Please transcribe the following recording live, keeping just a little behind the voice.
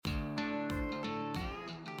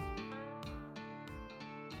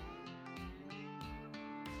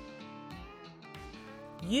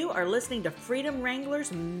You are listening to Freedom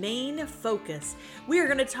Wrangler's Main Focus. We are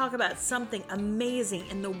going to talk about something amazing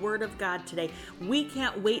in the Word of God today. We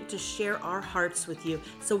can't wait to share our hearts with you.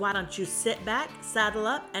 So why don't you sit back, saddle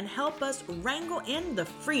up, and help us wrangle in the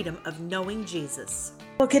freedom of knowing Jesus.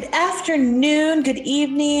 Well, good afternoon, good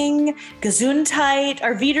evening, Gesundheit,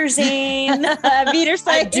 or Wiedersehen.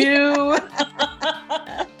 Wiedersehen. I do.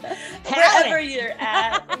 Wherever you're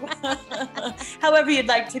at, however you'd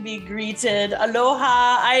like to be greeted.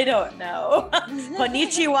 Aloha, I don't know.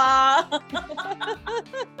 Konnichiwa.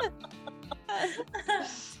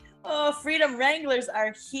 Oh, Freedom Wranglers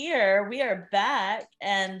are here. We are back,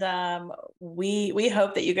 and we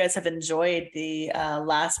hope that you guys have enjoyed the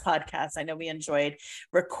last podcast. I know we enjoyed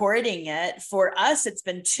recording it. For us, it's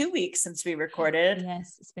been 2 weeks since we recorded.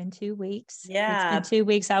 Yes, it's been 2 weeks. Yeah, it's been 2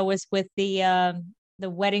 weeks. I was with the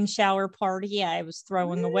wedding shower party. I was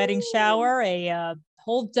throwing the wedding shower, a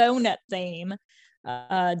whole donut theme.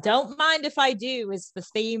 Don't mind if I do is the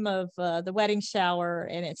theme of the wedding shower,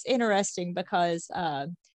 and it's interesting because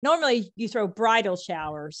normally you throw bridal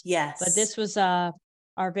showers. Yes, but this was our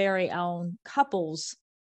very own couples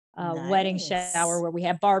wedding shower where we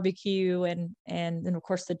had barbecue and then of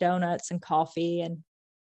course the donuts and coffee and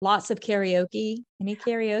lots of karaoke. Any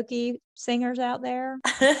karaoke singers out there?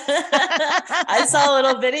 I saw a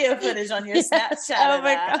little video footage on your Snapchat. Oh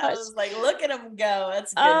my gosh. I was like, look at them go.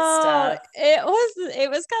 That's good stuff. It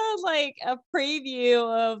was kind of like a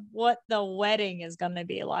preview of what the wedding is going to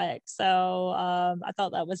be like. So I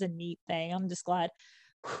thought that was a neat thing. I'm just glad.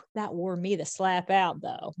 That wore me the slap out,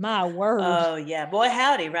 though. My word. Oh, yeah. Boy,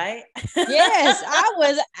 howdy, right? Yes, I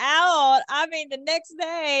was out. I mean, the next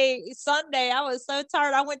day, Sunday, I was so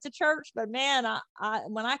tired. I went to church, but man, I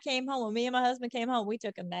when I came home, when me and my husband came home, we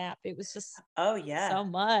took a nap. It was just so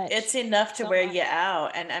much. It's enough to wear you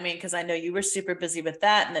out. And I mean, because I know you were super busy with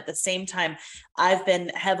that. And at the same time, I've been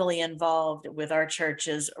heavily involved with our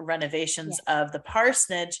church's renovations of the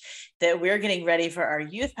parsonage that we're getting ready for our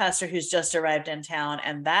youth pastor who's just arrived in town.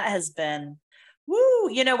 And that has been,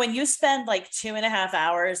 woo, you know, when you spend like 2.5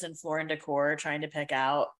 hours in floor and decor trying to pick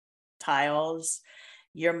out tiles,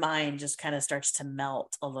 your mind just kind of starts to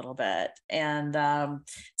melt a little bit. And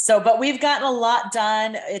but we've gotten a lot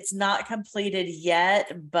done. It's not completed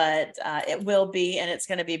yet, but it will be, and it's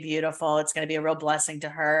going to be beautiful. It's going to be a real blessing to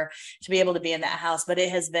her to be able to be in that house, but it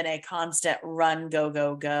has been a constant run, go,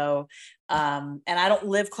 go, go. And I don't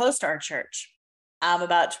live close to our church. I'm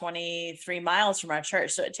about 23 miles from our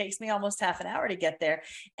church. So it takes me almost half an hour to get there.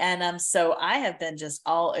 And so I have been just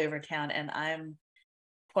all over town, and I'm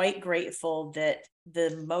quite grateful that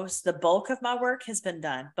the bulk of my work has been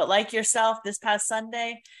done. But like yourself, this past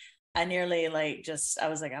Sunday, I nearly I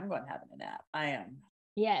was like, I'm going to have a nap. I am.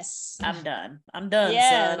 Yes. I'm done.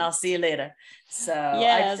 Yes. Son. I'll see you later. So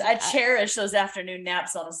yes, I cherish those afternoon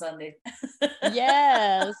naps on a Sunday.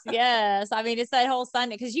 Yes. I mean, it's that whole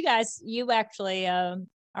Sunday because you actually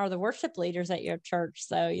are the worship leaders at your church.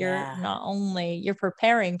 So you're not only you're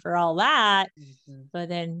preparing for all that, but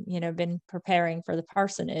then, been preparing for the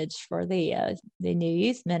parsonage for the new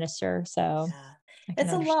youth minister. So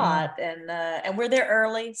it's a lot, and we're there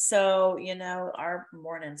early. So, our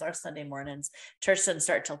Sunday mornings, church doesn't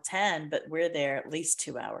start till 10, but we're there at least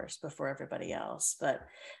 2 hours before everybody else. But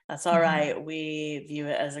that's all right. We view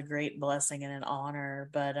it as a great blessing and an honor.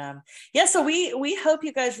 But so we hope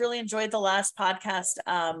you guys really enjoyed the last podcast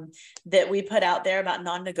that we put out there about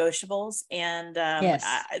non-negotiables. And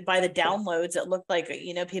by the downloads, it looked like,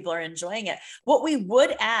 people are enjoying it. What we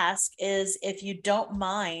would ask is if you don't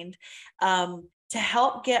mind, to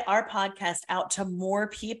help get our podcast out to more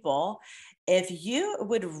people, if you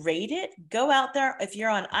would rate it, go out there. If you're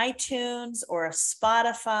on iTunes or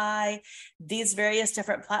Spotify, these various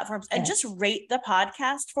different platforms, and just rate the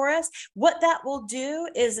podcast for us. What that will do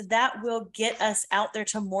is that will get us out there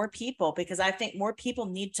to more people, because I think more people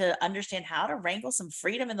need to understand how to wrangle some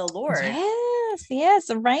freedom in the Lord.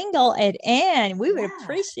 Yes, wrangle it in. We would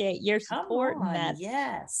appreciate your support in that.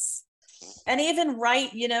 Yes. And even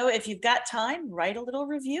write, if you've got time, write a little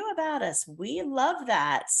review about us. We love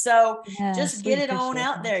that. So just get it on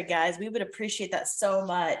out there, guys. We would appreciate that so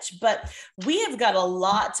much. But we have got a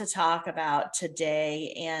lot to talk about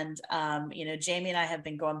today. And, Jamie and I have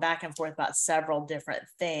been going back and forth about several different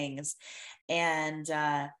things. And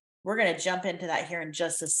we're going to jump into that here in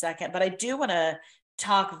just a second. But I do want to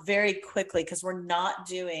talk very quickly, because we're not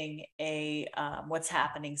doing a what's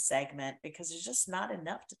happening segment, because there's just not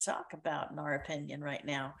enough to talk about, in our opinion, right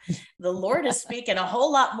now. The Lord is speaking a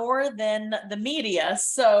whole lot more than the media.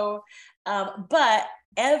 So but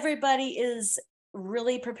everybody is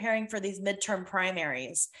really preparing for these midterm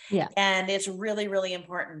primaries. Yeah. And it's really, really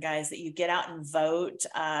important, guys, that you get out and vote.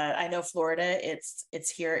 I know Florida, it's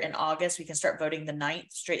here in August. We can start voting the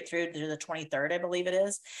 9th straight through to the 23rd, I believe it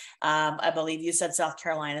is. I believe you said South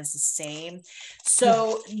Carolina is the same.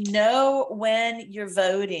 So know when you're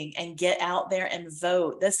voting and get out there and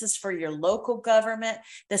vote. This is for your local government.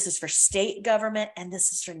 This is for state government, and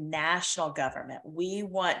this is for national government. We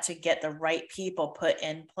want to get the right people put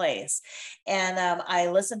in place. And I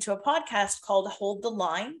listened to a podcast called Hold the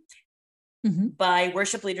Line by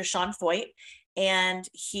worship leader Sean Foyt. And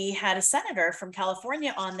he had a senator from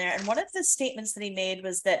California on there. And one of the statements that he made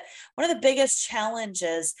was that one of the biggest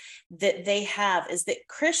challenges that they have is that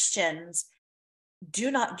Christians do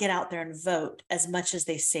not get out there and vote as much as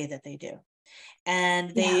they say that they do. And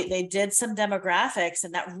they did some demographics,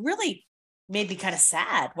 and that really made me kind of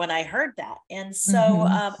sad when I heard that. And so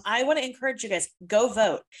I want to encourage you guys, go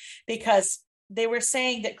vote, because they were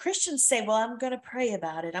saying that Christians say, well, I'm going to pray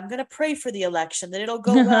about it. I'm going to pray for the election, that it'll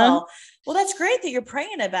go well. Well, that's great that you're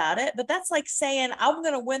praying about it, but that's like saying, I'm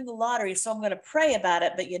going to win the lottery, so I'm going to pray about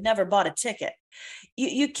it, but you never bought a ticket.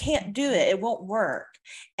 You can't do it. It won't work.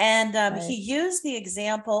 And he used the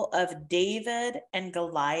example of David and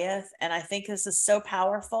Goliath. And I think this is so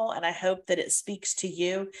powerful, and I hope that it speaks to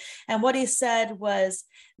you. And what he said was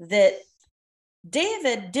that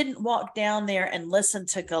David didn't walk down there and listen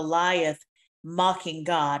to Goliath mocking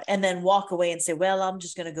God and then walk away and say, well, I'm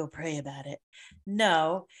just going to go pray about it.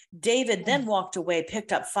 No, David then walked away,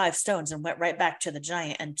 picked up 5 stones, and went right back to the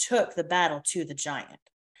giant and took the battle to the giant.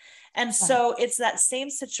 And so it's that same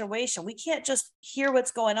situation. We can't just hear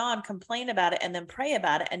what's going on, complain about it, and then pray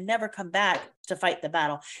about it and never come back to fight the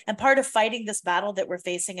battle. And part of fighting this battle that we're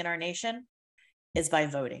facing in our nation is by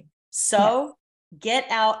voting. So get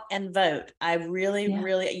out and vote. I really,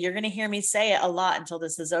 you're going to hear me say it a lot until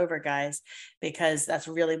this is over, guys, because that's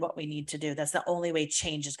really what we need to do. That's the only way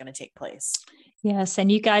change is going to take place. Yes. And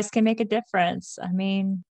you guys can make a difference. I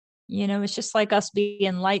mean, it's just like us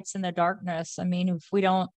being lights in the darkness. I mean, if we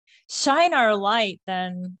don't shine our light,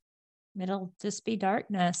 then it'll just be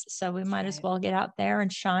darkness. So we might as well get out there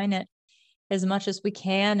and shine it as much as we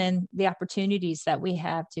can, and the opportunities that we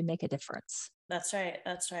have to make a difference. That's right.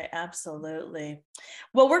 That's right. Absolutely.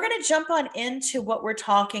 Well, we're going to jump on into what we're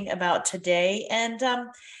talking about today. And,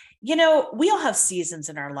 we all have seasons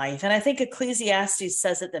in our life. And I think Ecclesiastes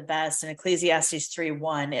says it the best. In Ecclesiastes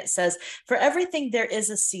 3:1, it says, for everything there is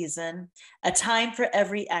a season, a time for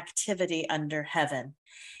every activity under heaven.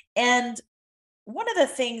 And one of the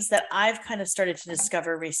things that I've kind of started to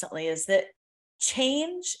discover recently is that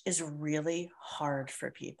change is really hard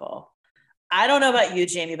for people. I don't know about you,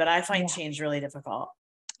 Jamie, but I find change really difficult.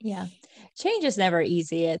 Yeah. Change is never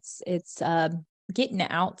easy. It's getting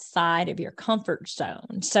outside of your comfort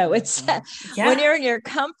zone. So it's when you're in your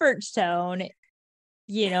comfort zone,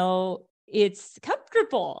 it's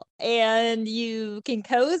comfortable and you can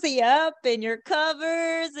cozy up in your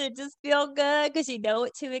covers and just feel good because you know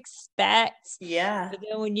what to expect. Yeah. But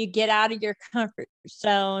then when you get out of your comfort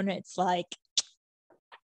zone, it's like,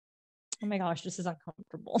 oh my gosh, this is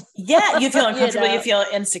uncomfortable. Yeah, you feel uncomfortable. You feel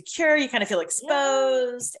insecure. You kind of feel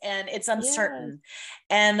exposed, and it's uncertain.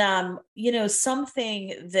 And,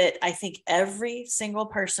 something that I think every single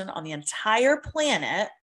person on the entire planet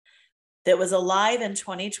that was alive in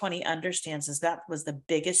 2020 understands is that was the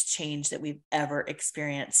biggest change that we've ever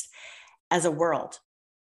experienced as a world,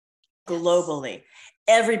 globally.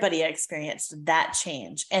 Everybody experienced that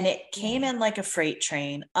change, and it came in like a freight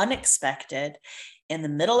train, unexpected, in the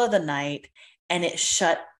middle of the night, and it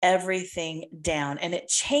shut everything down, and it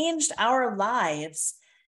changed our lives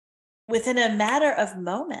within a matter of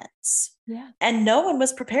moments. And no one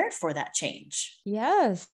was prepared for that change.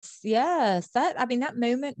 Yes. That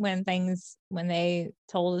moment when they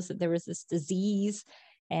told us that there was this disease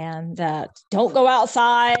and don't go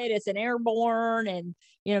outside, it's an airborne, and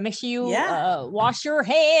make sure you wash your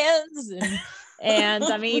hands, and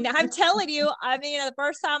I mean, I'm telling you, the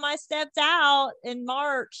first time I stepped out in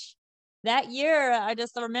March that year, I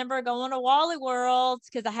just remember going to Wally World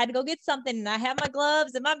because I had to go get something, and I had my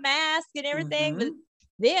gloves and my mask and everything. But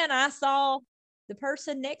then I saw the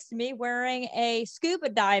person next to me wearing a scuba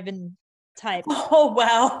diving type thing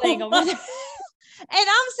over there. And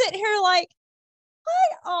I'm sitting here like,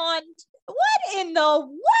 what in the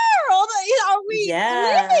world are we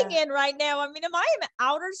living in right now? I mean, am I in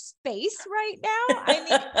outer space right now? I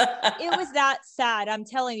mean, it was that sad. I'm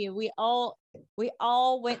telling you, we all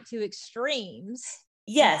went to extremes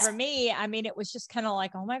And Yes. for me, I mean, it was just kind of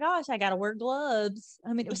like, oh my gosh, I got to wear gloves.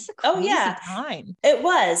 I mean, it was a Oh crazy yeah, time. it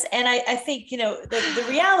was. And I think, the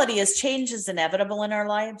reality is change is inevitable in our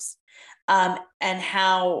lives. And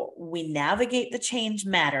how we navigate the change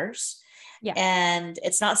matters. Yeah. And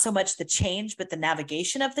it's not so much the change, but the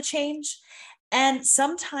navigation of the change. And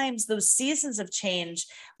sometimes those seasons of change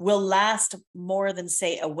will last more than,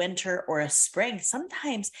 say, a winter or a spring.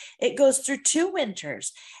 Sometimes it goes through 2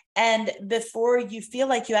 winters. And before you feel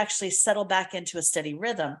like you actually settle back into a steady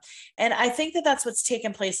rhythm. And I think that that's what's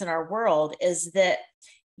taken place in our world, is that,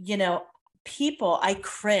 people, I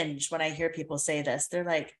cringe when I hear people say this. They're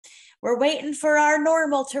like, we're waiting for our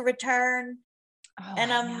normal to return. Oh,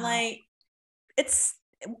 And I I'm know. like, it's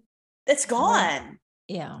it's We're, gone.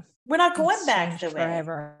 yeah. We're not going It's back changed the way.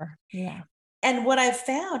 forever. Yeah. And what I've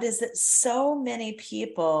found is that so many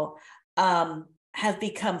people have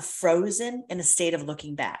become frozen in a state of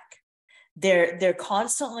looking back. They're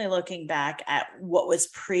constantly looking back at what was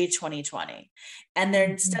pre 2020, and they're,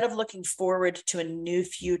 instead of looking forward to a new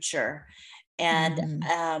future and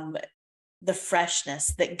the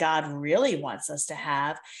freshness that God really wants us to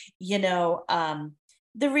have.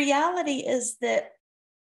 The reality is that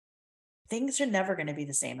things are never going to be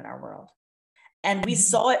the same in our world. And we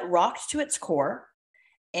saw it rocked to its core.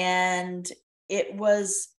 And it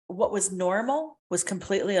was, what was normal was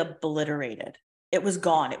completely obliterated. It was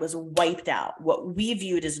gone. It was wiped out. What we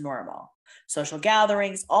viewed as normal, social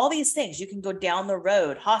gatherings, all these things. You can go down the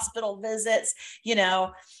road, hospital visits,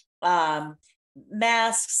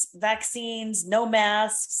 masks, vaccines, no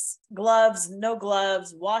masks, gloves, no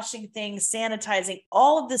gloves, washing things, sanitizing,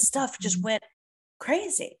 all of this stuff just went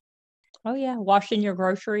crazy. Oh yeah, washing your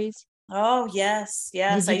groceries. Oh yes, Did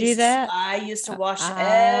yes. you do that? I used to wash Girl,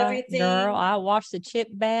 everything. I washed the chip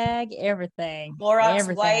bag, everything, Clorox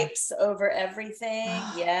everything. wipes over everything.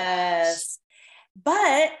 Oh gosh. Yes.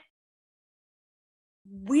 But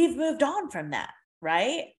we've moved on from that,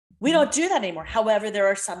 right? We don't do that anymore. However, there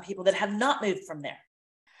are some people that have not moved from there.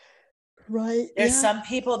 Right. There's Yeah. some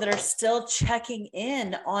people that are still checking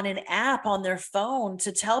in on an app on their phone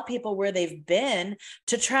to tell people where they've been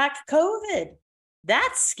to track COVID.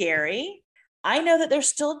 That's scary. I know that they're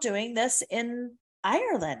still doing this in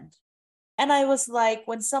Ireland. And I was like,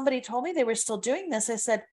 when somebody told me they were still doing this, I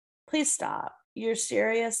said, please stop. You're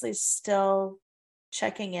seriously still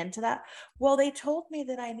checking into that? Well, they told me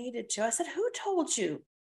that I needed to. I said, who told you?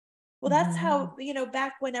 Well, that's how,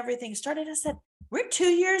 back when everything started, I said, we're 2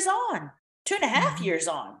 years on, 2.5 years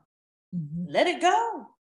on. Let it go.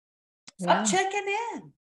 Stop checking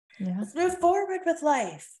in. Yeah. Let's move forward with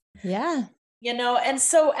life. Yeah. And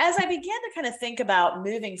so as I began to kind of think about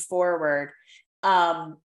moving forward,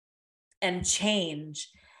 and change,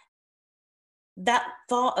 that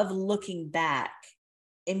thought of looking back,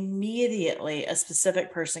 immediately a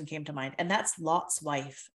specific person came to mind, and that's Lot's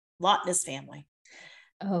wife, Lot and his family.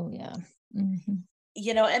 Oh yeah.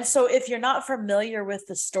 And so if you're not familiar with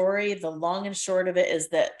the story, the long and short of it is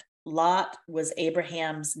that Lot was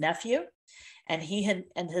Abraham's nephew, and he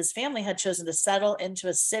and his family had chosen to settle into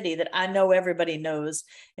a city that I know everybody knows.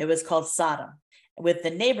 It was called Sodom, with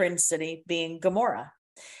the neighboring city being Gomorrah.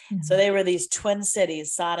 So they were these twin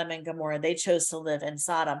cities, Sodom and Gomorrah. They chose to live in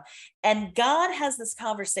Sodom. And God has this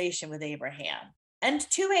conversation with Abraham and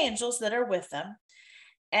 2 angels that are with them.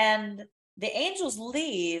 And the angels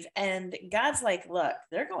leave, and God's like, look,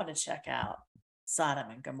 they're going to check out Sodom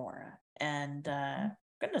and Gomorrah, and going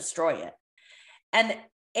to destroy it. And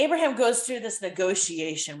Abraham goes through this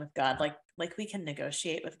negotiation with God, like we can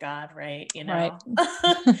negotiate with God, right? Right.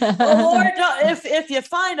 Well, Lord, if you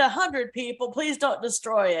find 100 people, please don't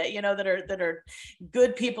destroy it, that are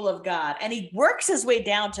good people of God. And he works his way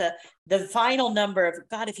down to the final number of,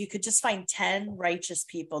 God, if you could just find 10 righteous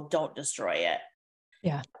people, don't destroy it.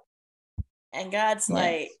 Yeah. And God's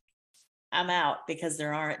like, I'm out, because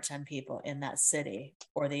there aren't 10 people in that city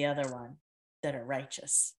or the other one that are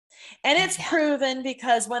righteous. And it's proven,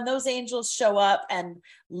 because when those angels show up and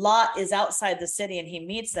Lot is outside the city and he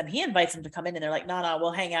meets them, he invites them to come in, and they're like, no,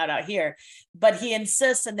 we'll hang out here. But he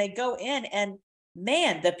insists, and they go in, and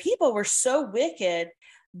man, the people were so wicked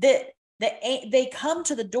that they come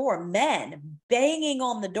to the door, men banging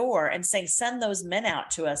on the door and saying, send those men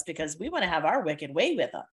out to us, because we want to have our wicked way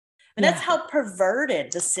with them. And that's how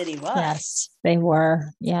perverted the city was. Yes, they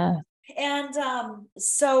were. Yeah. And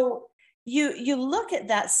so you look at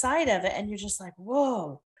that side of it, and you're just like,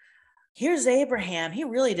 whoa, here's Abraham. He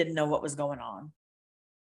really didn't know what was going on.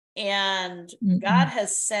 And God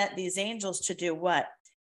has sent these angels to do what?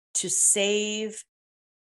 To save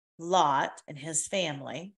Lot and his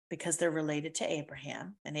family, because they're related to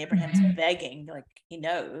Abraham, and Abraham's begging, like he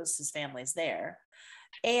knows his family's there.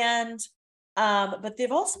 And but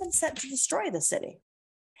they've also been sent to destroy the city.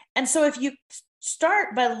 And so if you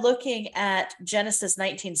start by looking at Genesis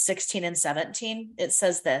 19, 16, and 17, it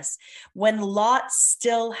says this: when Lot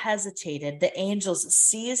still hesitated, the angels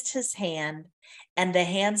seized his hand and the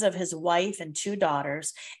hands of his wife and 2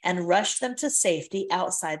 daughters and rushed them to safety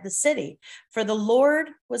outside the city. For the Lord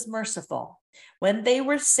was merciful. When they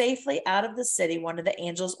were safely out of the city, one of the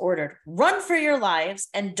angels ordered, "Run for your lives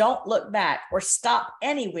and don't look back or stop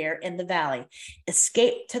anywhere in the valley.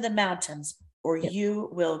 Escape to the mountains, or you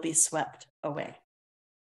will be swept away."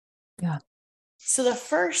 Yeah. So the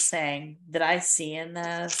first thing that I see in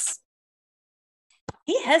this,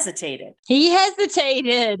 he hesitated. He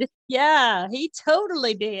hesitated. Yeah, he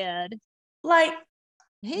totally did. Like,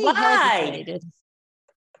 He hesitated.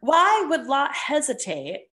 Why would Lot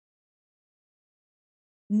hesitate,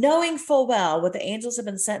 knowing full well what the angels have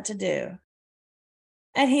been sent to do?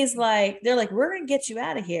 And he's like, they're like, "We're going to get you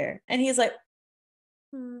out of here." And he's like,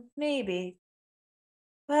 maybe.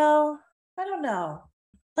 Well, I don't know.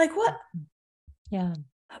 Like, what? Yeah.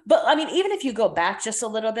 But I mean, even if you go back just a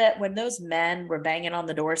little bit, when those men were banging on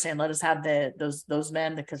the door saying, "Let us have those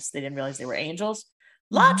men," because they didn't realize they were angels,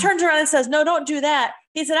 Lot turns around and says, "No, don't do that."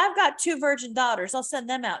 He said, "I've got 2 virgin daughters. I'll send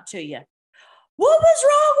them out to you." What was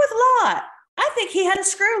wrong with Lot? I think he had a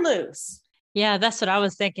screw loose. Yeah, that's what I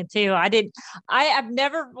was thinking too. I've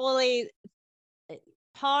never really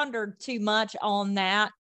pondered too much on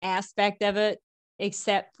that aspect of it,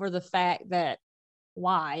 except for the fact that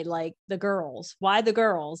why, like the girls, like,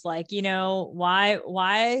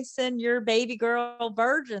 why send your baby girl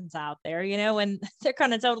virgins out there, and they're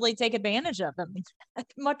going to totally take advantage of them. I'd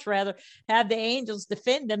much rather have the angels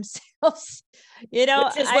defend themselves, which is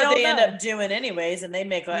I what don't they end know. up doing anyways, and they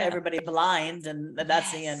make everybody blind, and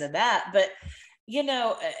that's the end of that. But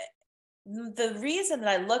the reason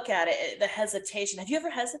that I look at it, the hesitation, have you ever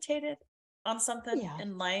hesitated on something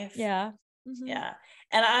in life? Yeah. Yeah.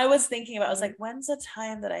 And I was thinking about, I was like, when's the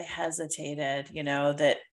time that I hesitated,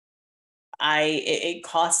 that it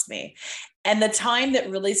cost me? And the time that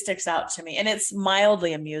really sticks out to me, and it's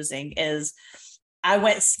mildly amusing, is I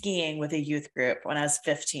went skiing with a youth group when I was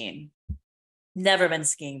 15. Never been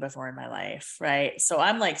skiing before in my life, right? So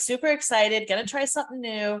I'm like super excited, gonna try something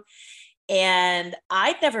new. And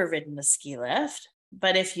I'd never ridden a ski lift,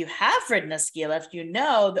 but if you have ridden a ski lift, you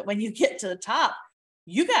know that when you get to the top,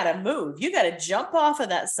 you got to move. You got to jump off of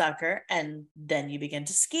that sucker, and then you begin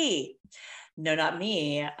to ski. No, not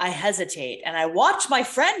me. I hesitate, and I watch my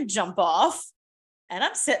friend jump off, and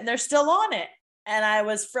I'm sitting there still on it. And I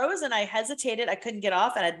was frozen. I hesitated. I couldn't get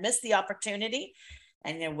off, and I'd missed the opportunity.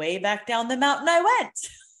 And then way back down the mountain I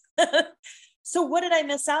went. So what did I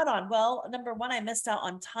miss out on? Well, number one, I missed out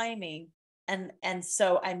on timing. And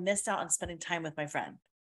so I missed out on spending time with my friend.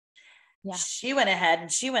 Yeah. She went ahead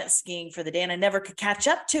and she went skiing for the day, and I never could catch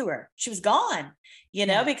up to her. She was gone,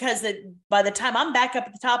 because by the time I'm back up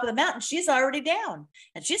at the top of the mountain, she's already down,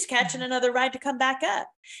 and she's catching another ride to come back up.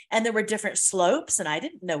 And there were different slopes, and I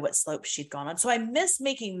didn't know what slopes she'd gone on. So I missed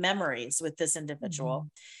making memories with this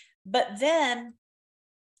individual. But then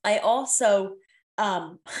I also,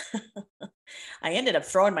 I ended up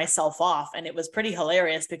throwing myself off, and it was pretty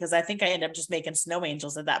hilarious because I think I ended up just making snow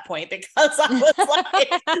angels at that point because I was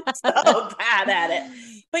like so bad at it.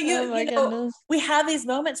 But we have these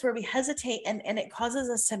moments where we hesitate, and it causes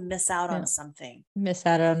us to miss out on something. Miss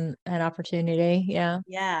out on an opportunity. Yeah.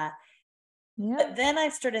 Yeah. But then I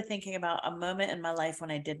started thinking about a moment in my life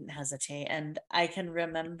when I didn't hesitate, and I can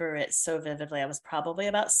remember it so vividly. I was probably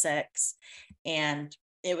about 6, and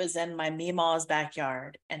it was in my Meemaw's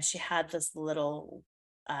backyard, and she had this little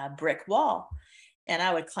brick wall, and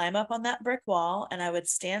I would climb up on that brick wall, and I would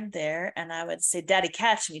stand there, and I would say, "Daddy,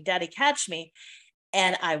 catch me, Daddy, catch me."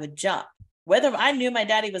 And I would jump. Whether I knew my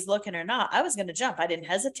daddy was looking or not, I was going to jump. I didn't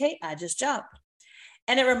hesitate. I just jumped.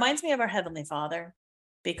 And it reminds me of our Heavenly Father,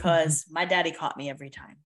 because my daddy caught me every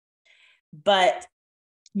time. But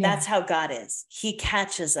that's how God is. He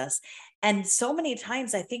catches us. And so many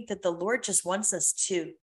times I think that the Lord just wants us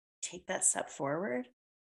to take that step forward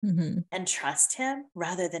and trust him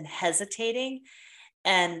rather than hesitating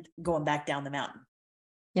and going back down the mountain.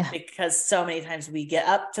 Yeah. Because so many times we get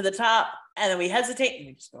up to the top and then we hesitate and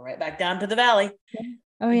we just go right back down to the valley.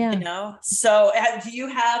 Oh yeah. So do you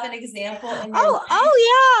have an example in your life?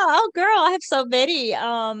 Oh yeah. Oh girl, I have so many.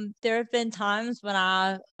 There have been times when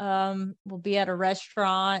I will be at a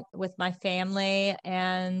restaurant with my family,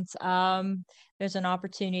 and there's an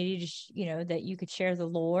opportunity to that you could share the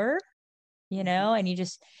Lord, you know, and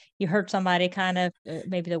you heard somebody kind of,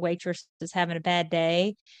 maybe the waitress is having a bad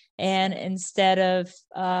day. And Sure. instead of,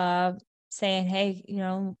 saying, hey,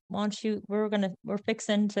 why don't we're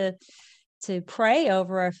fixing to pray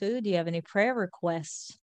over our food. Do you have any prayer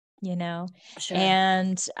requests? You know, Sure.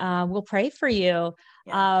 and we'll pray for you.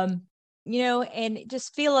 Yeah. Um, and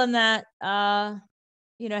just feeling that,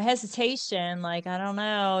 hesitation, like, I don't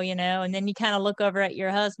know, and then you kind of look over at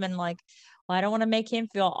your husband like, well, I don't want to make him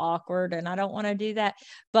feel awkward and I don't want to do that.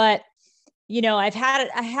 But, I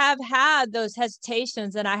have had those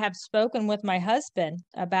hesitations, and I have spoken with my husband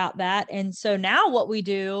about that. And so now what we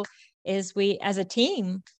do is we, as a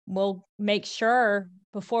team, will make sure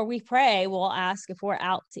before we pray, we'll ask if we're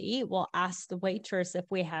out to eat, we'll ask the waitress if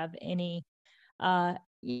we have any,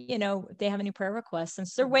 if they have any prayer requests,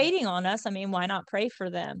 since they're Mhm. waiting on us. I mean, why not pray for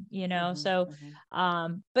them, Mhm. So,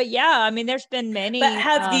 Mhm. but yeah, I mean, there's been But many,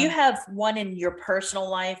 do you have one in your personal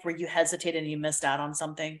life where you hesitated and you missed out on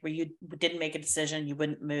something, where you didn't make a decision, you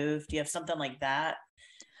wouldn't move? Do you have something like that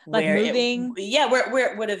like where moving. yeah,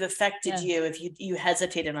 where it would have affected Yeah. you if you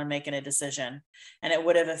hesitated on making a decision, and it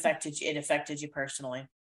would have affected you, it affected you personally?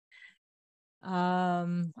 I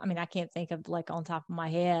mean, I can't think of like on top of my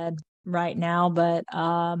head right now, but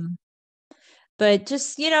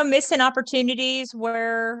just, missing opportunities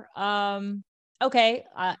where, okay,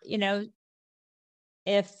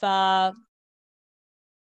 if, I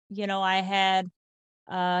had,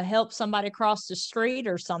 helped somebody cross the street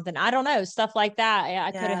or something, I don't know, stuff like that.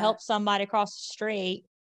 I could have Yeah. helped somebody cross the street,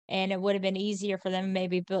 and it would have been easier for them,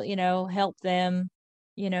 maybe, but, help them,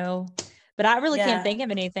 you know, but I really can't Yeah. think of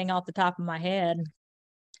anything off the top of my head.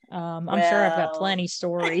 I'm sure I've got Well, plenty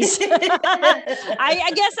stories.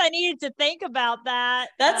 I guess I needed to think about that.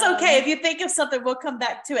 that's okay. If you think of something, we'll come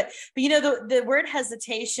back to it. But the word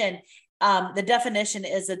hesitation, the definition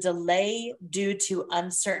is a delay due to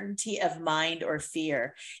uncertainty of mind or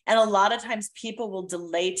fear. And a lot of times people will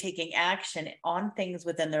delay taking action on things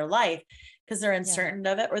within their life because they're Yeah. uncertain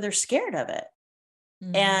of it or they're scared of it.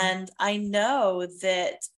 Hmm. And I know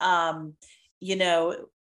that, you know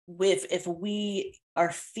if we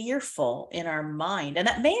are fearful in our mind, and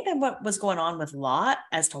that may have been what was going on with Lot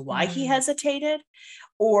as to why he Hmm. hesitated,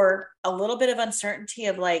 or a little bit of uncertainty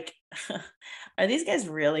of like, are these guys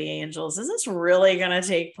really angels? Is this really going to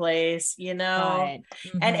take place, Right.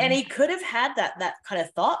 and Hmm. he could have had that kind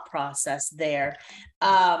of thought process there,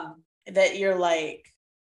 that you're like,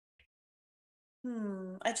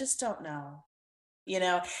 I just don't know,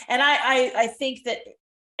 and I think that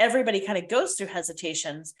everybody kind of goes through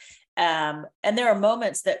hesitations, and there are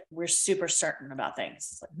moments that we're super certain about things.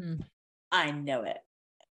 It's like, Hmm. I know it,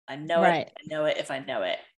 I know it, Right. I know it. If I know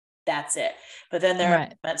it, that's it. But then there are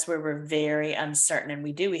Right. moments where we're very uncertain, and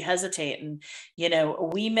we hesitate, and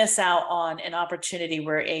we miss out on an opportunity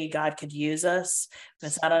where God could use us,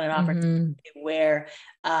 miss out on an opportunity Hmm. where,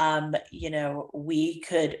 we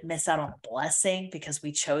could miss out on a blessing because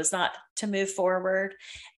we chose not to move forward.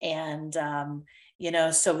 And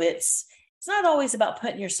so it's not always about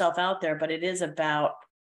putting yourself out there, but it is about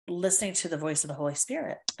listening to the voice of the Holy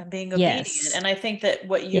Spirit and being obedient. Yes. And I think that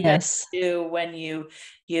what you guys Yes. do when you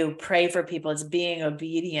pray for people is being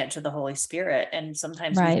obedient to the Holy Spirit. And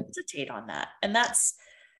sometimes we Right. hesitate on that. And that's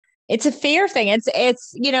It's a fear thing.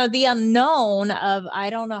 It's the unknown of, I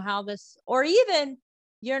don't know how this, or even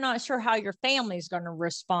you're not sure how your family's going to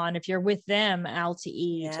respond if you're with them out to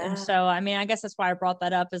eat. And yeah. so, I mean, I guess that's why I brought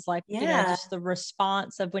that up, is like, Yeah. just the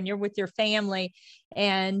response of when you're with your family,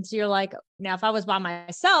 and you're like, now, if I was by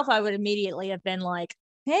myself, I would immediately have been like,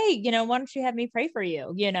 hey, why don't you have me pray for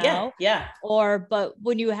you, Yeah. Yeah. but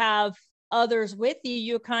when you have others with you,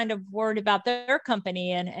 you're kind of worried about their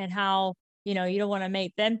company, and how, you don't want to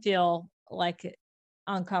make them feel like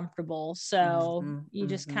uncomfortable. So Mm-hmm, you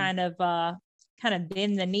just mm-hmm. kind of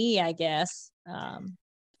bend the knee, I guess.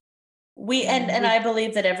 We And and we I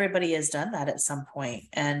believe that everybody has done that at some point.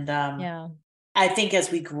 And Yeah. I think as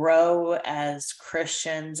we grow as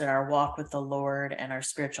Christians in our walk with the Lord and our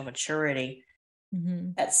spiritual maturity,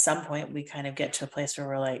 Hmm. at some point we kind of get to a place where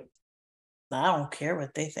we're like, I don't care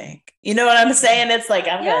what they think. You know what I'm Yeah. saying? It's like,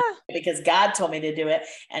 I'm going to Yeah. do it because God told me to do it,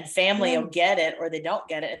 and family Yeah. will get it or they don't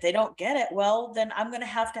get it. If they don't get it, well, then I'm going to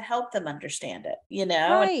help them understand it, and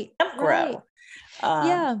Right. them Right. grow. Um,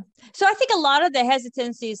 Yeah. So I think a lot of the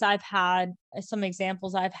hesitancies I've had, some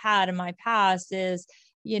examples I've had in my past is,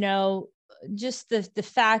 you know, just the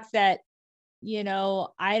fact that,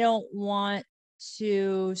 I don't want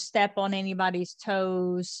to step on anybody's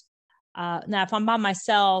toes. Now, if I'm by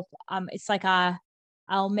myself, it's like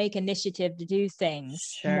I'll make initiative to do things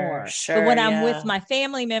sure, more. But sure. when I'm with Yeah. my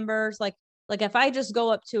family members, like, Like if I just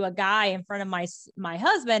go up to a guy in front of my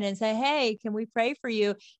husband and say, "Hey, can we pray for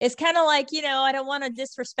you?" It's kind of like, I don't want to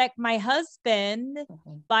disrespect my husband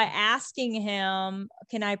by asking him,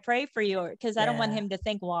 "Can I pray for you?" Because I don't want him to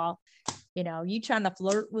think, well, you trying to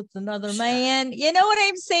flirt with another man. You know what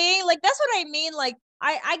I'm saying? Like, that's what I mean. Like,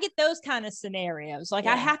 I get those kind of scenarios. Like,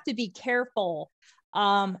 I have to be careful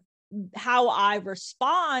how I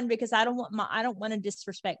respond, because I don't want to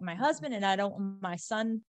disrespect my husband, and I don't want my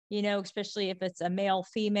son, especially if it's a male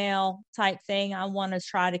female type thing. I want to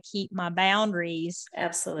try to keep my boundaries.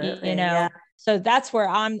 Absolutely. So that's where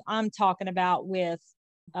I'm talking about with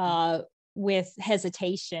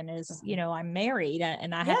hesitation is, I'm married,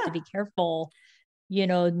 and I have to be careful,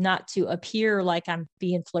 not to appear like I'm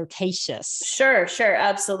being flirtatious. Sure.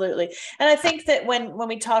 Absolutely. And I think that when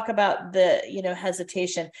we talk about the,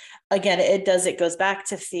 hesitation, again, it goes back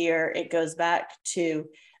to fear. It goes back to,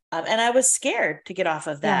 and I was scared to get off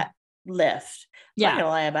of that lift. I'm not gonna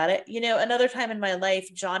lie about it. Another time in my life,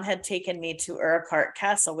 John had taken me to Urquhart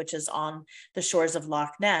Castle, which is on the shores of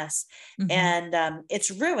Loch Ness. And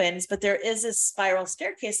it's ruins, but there is a spiral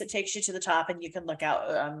staircase that takes you to the top, and you can look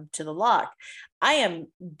out to the loch. I am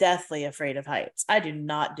deathly afraid of heights. I do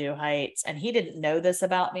not do heights. And he didn't know this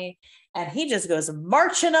about me. And he just goes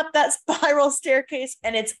marching up that spiral staircase,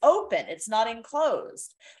 and it's open. It's not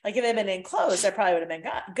enclosed. Like if it had been enclosed, I probably would have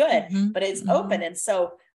been good, but it's open. And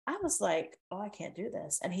so I was like, oh, I can't do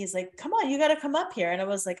this. And he's like, come on, you got to come up here. And I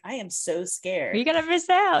was like, I am so scared. You're going to miss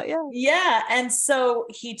out. Yeah. Yeah. And so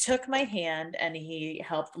he took my hand and he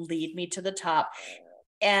helped lead me to the top.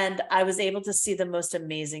 And I was able to see the most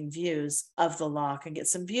amazing views of the loch and get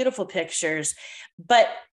some beautiful pictures. But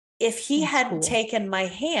if he hadn't taken my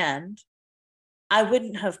hand, I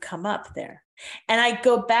wouldn't have come up there. And I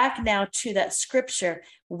go back now to that scripture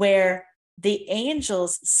where the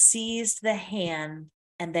angels seized the hand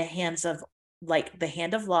and the hands of, like the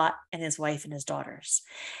hand of Lot and his wife and his daughters.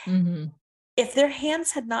 If their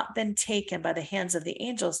hands had not been taken by the hands of the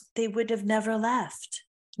angels, they would have never left.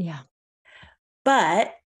 Yeah.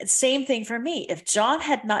 But same thing for me. If John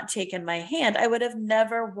had not taken my hand, I would have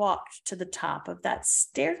never walked to the top of that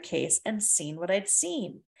staircase and seen what I'd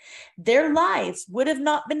seen. Their lives would have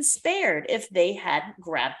not been spared if they hadn't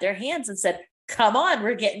grabbed their hands and said, come on,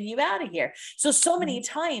 we're getting you out of here. So many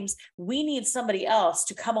times we need somebody else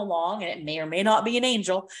to come along, and it may or may not be an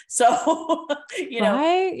angel. So,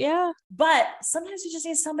 right? Yeah. But sometimes we just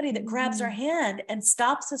need somebody that grabs our hand and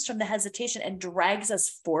stops us from the hesitation and drags us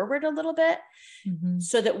forward a little bit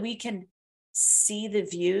so that we can see the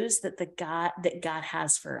views that God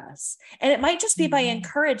has for us. And it might just be by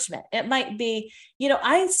encouragement. It might be,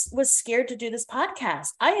 I was scared to do this podcast.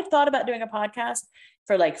 I had thought about doing a podcast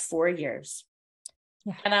for like 4 years.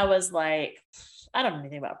 Yeah. And I was like, I don't know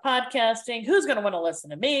anything about podcasting. Who's going to want to listen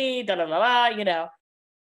to me? Da, da, da, da,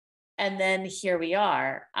 And then here we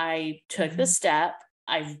are. I took the step.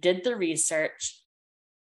 I did the research,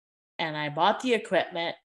 and I bought the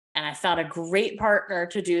equipment, and I found a great partner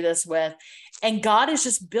to do this with. And God is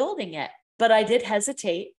just building it. But I did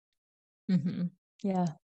hesitate. Yeah.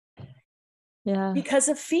 Yeah. Because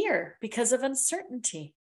of fear, because of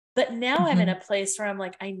uncertainty. But now I'm in a place where I'm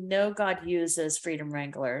like, I know God uses Freedom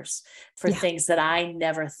Wranglers for things that I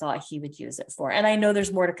never thought he would use it for. And I know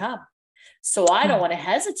there's more to come. So I don't want to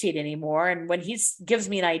hesitate anymore. And when he gives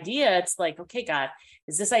me an idea, it's like, okay, God,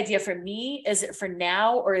 is this idea for me? Is it for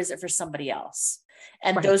now, or is it for somebody else?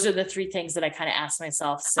 And those are the three things that I kind of ask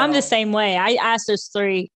myself. So I'm the same way. I ask those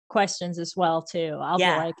 3 questions as well too. I'll be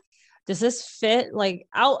like, does this fit? Like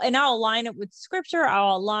I'll align it with scripture.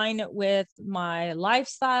 I'll align it with my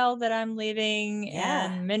lifestyle that I'm living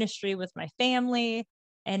and ministry with my family,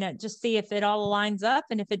 and just see if it all aligns up.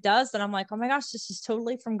 And if it does, then I'm like, oh my gosh, this is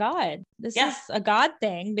totally from God. This is a God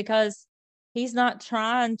thing, because he's not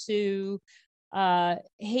trying to,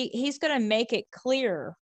 he's going to make it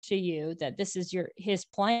clear to you that this is his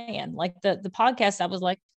plan. Like the podcast, I was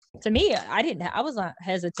like, to me, I was not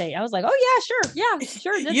hesitate. I was like, oh yeah,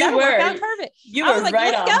 sure. That'll work out perfect. I was like,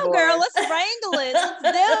 right, let's go, girl. Let's wrangle it. Let's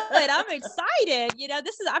do it. I'm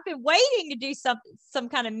excited. I've been waiting to do some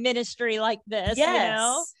kind of ministry like this.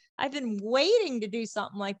 I've been waiting to do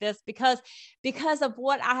something like this because of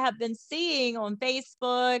what I have been seeing on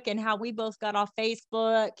Facebook, and how we both got off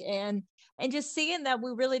Facebook, and just seeing that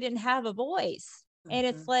we really didn't have a voice. And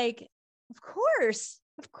it's like, of course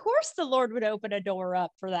the Lord would open a door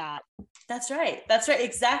up for that. That's right.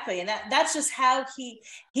 Exactly. And that's just how he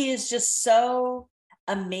is just so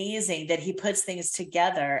amazing that he puts things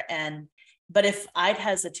together. But if I'd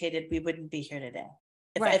hesitated, we wouldn't be here today.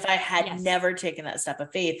 If I had never taken that step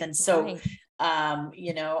of faith. And so,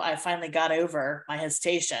 I finally got over my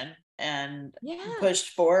hesitation and pushed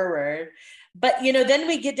forward. But then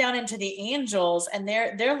we get down into the angels, and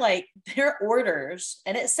they're like, their orders,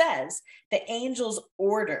 and it says the angels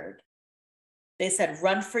ordered, they said,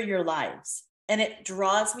 run for your lives. And it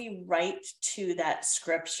draws me right to that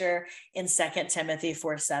scripture in 2 Timothy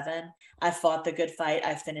 4:7. I've fought the good fight.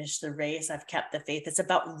 I've finished the race. I've kept the faith. It's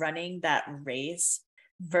about running that race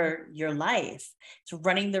for your life. It's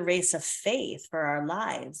running the race of faith for our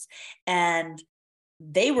lives. And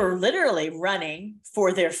they were literally running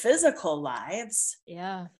for their physical lives.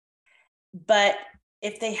 Yeah. But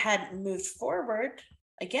if they hadn't moved forward,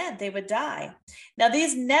 again, they would die. Now,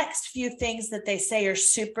 these next few things that they say are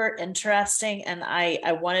super interesting, and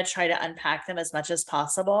I want to try to unpack them as much as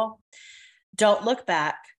possible. Don't look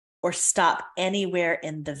back or stop anywhere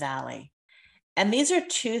in the valley. And these are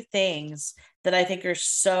two things that I think are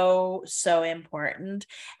so, so important.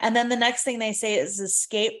 And then the next thing they say is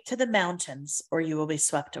escape to the mountains or you will be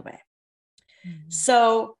swept away. Mm-hmm.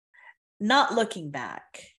 So not looking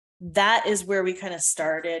back, that is where we kind of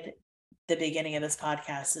started. The beginning of this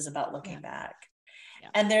podcast is about looking back. Yeah.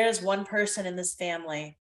 And there is one person in this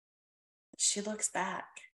family, she looks back.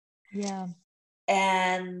 Yeah.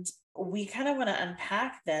 And we kind of want to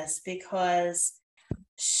unpack this because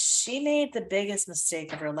she made the biggest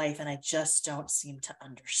mistake of her life, and I just don't seem to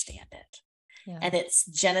understand it. Yeah. And it's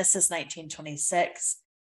Genesis 19:26.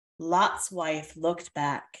 Lot's wife looked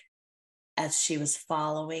back as she was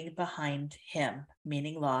following behind him,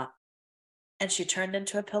 meaning Lot, and she turned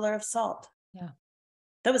into a pillar of salt. Yeah.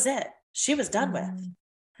 That was it. She was done with.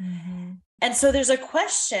 Mm-hmm. And so there's a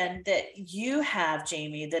question that you have,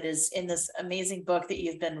 Jamie, that is in this amazing book that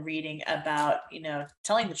you've been reading about,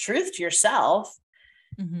 telling the truth to yourself.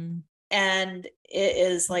 Mm-hmm. And it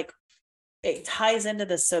is like, it ties into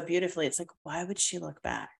this so beautifully. It's like, why would she look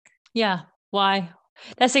back? Yeah. Why?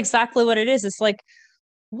 That's exactly what it is. It's like,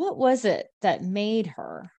 what was it that made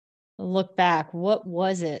her look back? What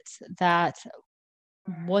was it that,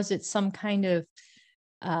 was it some kind of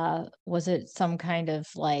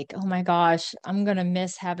like, oh my gosh, I'm going to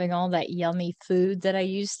miss having all that yummy food that I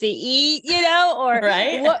used to eat, or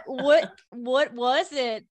right? what was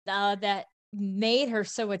it that made her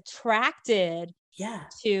so attracted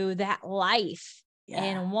to that life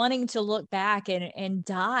and wanting to look back and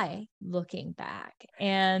die looking back?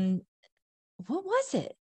 And what was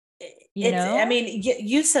it? I mean,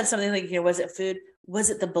 you said something like, was it food?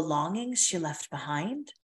 Was it the belongings she left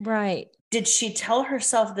behind? Right. Did she tell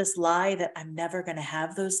herself this lie that I'm never going to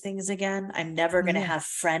have those things again? I'm never going to have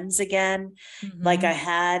friends again, like I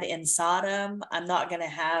had in Sodom. I'm not going to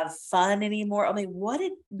have fun anymore. I mean, what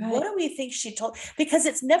do we think she told? Because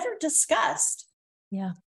it's never discussed.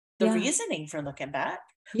 Yeah. The reasoning for looking back.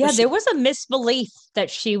 Yeah, there was a misbelief that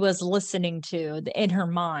she was listening to in her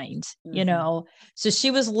mind, So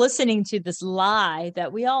she was listening to this lie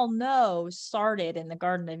that we all know started in the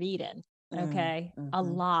Garden of Eden. Okay. Mm-hmm. A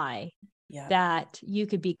lie that you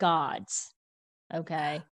could be gods.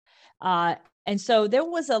 Okay. And so there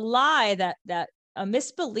was a lie that a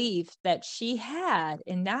misbelief that she had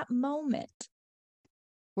in that moment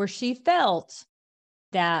where she felt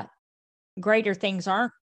that greater things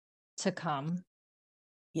aren't to come.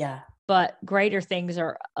 Yeah. But greater things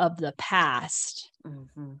are of the past.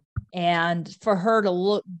 Mm-hmm. And for her to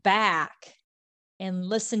look back and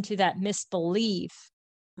listen to that misbelief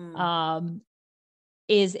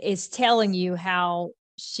is telling you how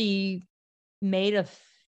she made a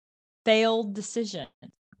failed decision,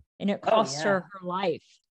 and it cost her life.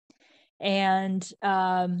 And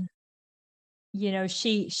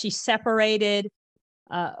she separated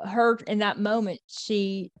her in that moment.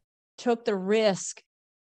 She took the risk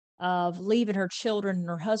of leaving her children and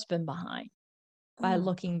her husband behind by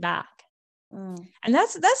looking back. And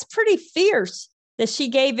that's pretty fierce that she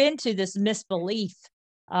gave into this misbelief.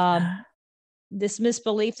 This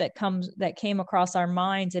misbelief that came across our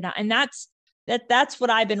minds. And that's what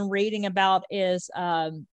I've been reading about is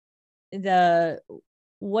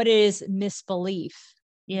what is misbelief,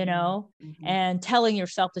 and telling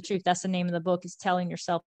yourself the truth. That's the name of the book, is Telling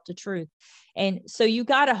Yourself the Truth. And so you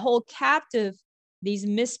got to hold captive these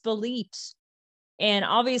misbeliefs. And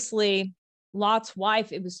obviously Lot's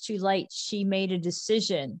wife, it was too late. She made a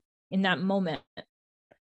decision in that moment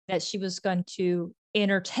that she was going to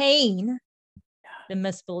entertain the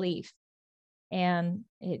misbelief, and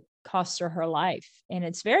it cost her life. And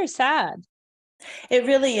it's very sad. It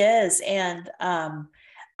really is. And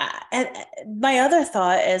my other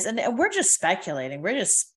thought is, and we're just speculating, we're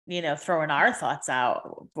just throwing our thoughts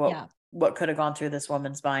out, what could have gone through this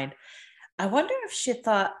woman's mind. I wonder if she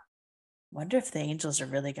thought, wonder if the angels are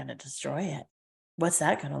really going to destroy it. what's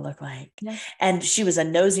that going to look like? Yeah. And she was a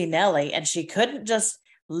nosy Nelly, and she couldn't just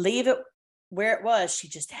leave it where it was. She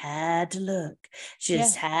just had to look. She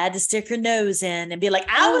just had to stick her nose in and be like,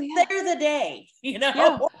 I was there the day,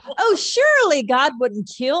 Yeah. Oh, surely God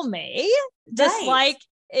wouldn't kill me. Just Right. like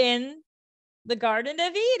in the Garden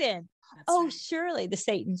of Eden. That's right. Surely, the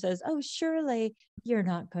Satan says, surely you're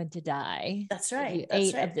not going to die. That's right. If you That's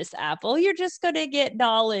ate right. of this apple, you're just going to get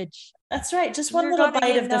knowledge. That's right. Just one You're little gonna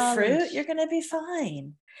bite get of the fruit, knowledge. you're going to be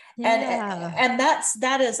fine. Yeah. And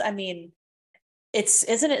that is, I mean,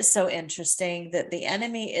 isn't it so interesting that the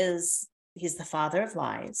enemy he's the father of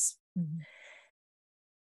lies. Mm-hmm.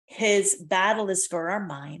 His battle is for our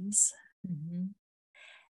minds. Mm-hmm.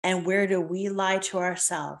 And where do we lie to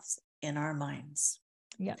ourselves? In our minds.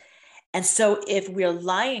 Yeah. And so if we're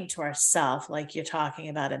lying to ourselves, like you're talking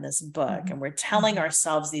about in this book, Mm-hmm. and we're telling Mm-hmm.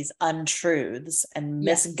 ourselves these untruths and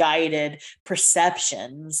misguided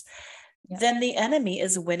perceptions, then the enemy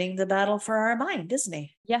is winning the battle for our mind, isn't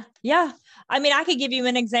he? Yeah. Yeah. I mean, I could give you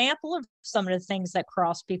an example of some of the things that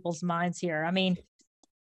cross people's minds here. I mean,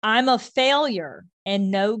 I'm a failure and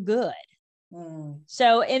no good.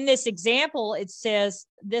 So in this example, it says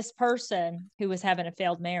this person who was having a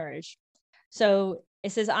failed marriage. So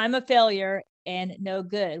it says, I'm a failure and no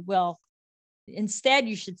good. Well, instead,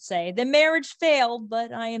 you should say, the marriage failed,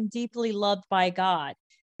 but I am deeply loved by God.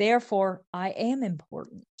 Therefore, I am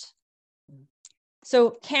important.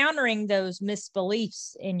 So countering those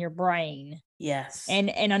misbeliefs in your brain. Yes. And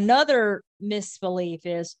another misbelief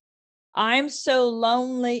is, I'm so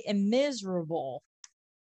lonely and miserable.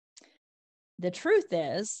 The truth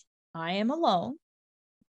is, I am alone,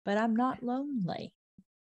 but I'm not lonely.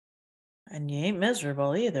 And you ain't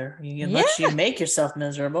miserable either. Unless you make yourself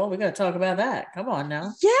miserable. We got to talk about that. Come on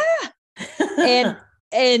now. Yeah.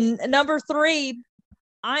 and number 3,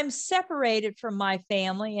 I'm separated from my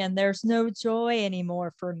family and there's no joy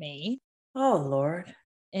anymore for me. Oh, Lord.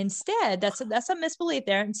 Instead, that's a misbelief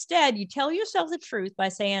there. Instead, you tell yourself the truth by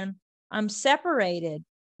saying, I'm separated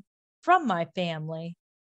from my family,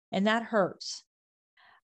 and that hurts.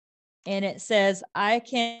 And it says, I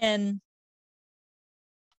can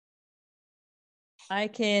move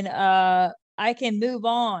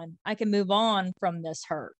on. I can move on from this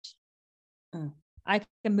hurt. I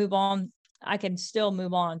can move on. I can still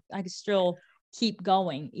move on. I can still keep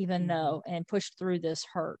going, even though, and push through this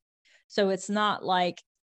hurt. So it's not like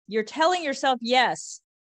you're telling yourself, yes,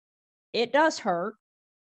 it does hurt,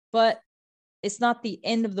 but it's not the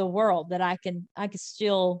end of the world, that I can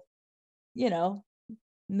still,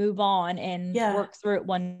 move on and work through it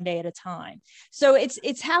one day at a time. So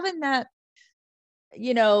it's having that,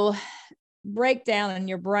 breakdown in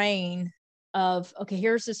your brain of, okay,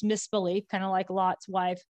 here's this misbelief, kind of like Lot's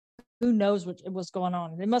wife. Who knows what was going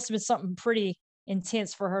on? It must have been something pretty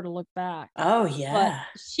intense for her to look back. Oh, yeah.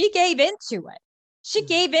 But she gave into it. She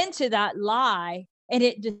gave into that lie, and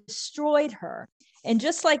it destroyed her. And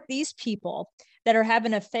just like these people that are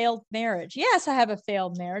having a failed marriage. Yes, I have a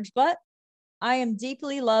failed marriage, but I am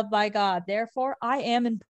deeply loved by God. Therefore, I am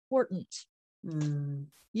important.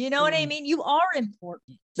 You know what I mean? You are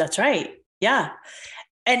important. That's right. Yeah.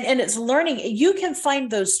 And it's learning. You can find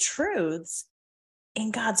those truths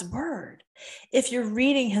in God's word. If you're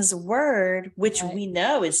reading his word, which we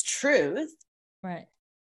know is truth,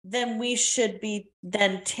 then we should be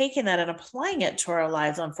then taking that and applying it to our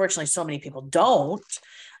lives. Unfortunately, so many people don't.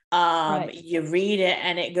 You read it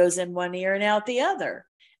and it goes in one ear and out the other.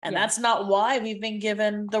 And that's not why we've been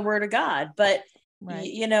given the word of God. But,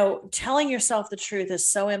 telling yourself the truth is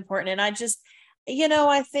so important. And I just,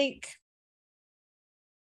 I think,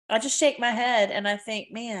 I just shake my head and I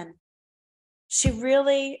think, man, she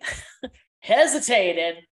really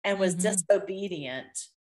hesitated and was disobedient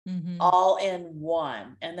all in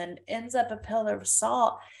one, and then ends up a pillar of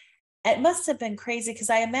salt. It must have been crazy, because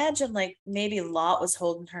I imagine like maybe Lot was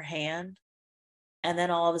holding her hand, and then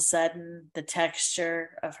all of a sudden the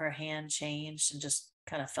texture of her hand changed and just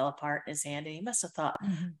kind of fell apart in his hand. And he must have thought,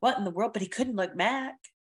 what in the world? But he couldn't look back.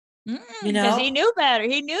 Because he knew better.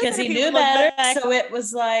 He knew better. So it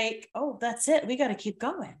was like, oh, that's it. We got to keep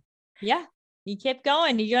going. Yeah. You kept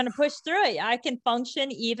going. You're going to push through it. I can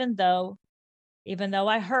function even though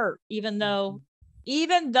I hurt, even though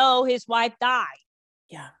his wife died.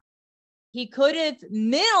 Yeah. He could have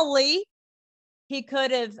mentally,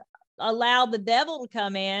 allowed the devil to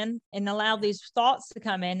come in and allow these thoughts to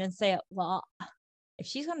come in and say, well, if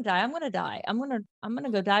she's going to die, I'm going to die. I'm going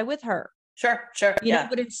to go die with her. Sure.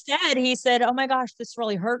 But instead he said, oh my gosh, this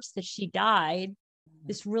really hurts that she died.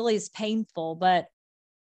 This really is painful, but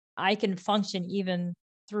I can function even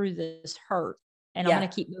through this hurt, and I'm going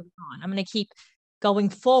to keep moving on. I'm going to keep going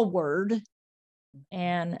forward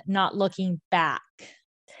and not looking back.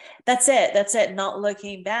 That's it. That's it. Not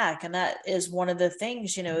looking back. And that is one of the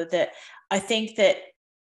things, that I think that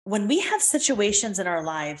when we have situations in our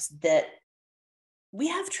lives that we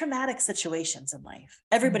have traumatic situations in life,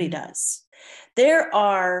 everybody does. There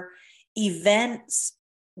are events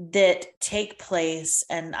that take place,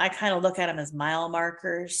 and I kind of look at them as mile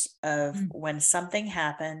markers of when something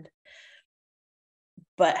happened,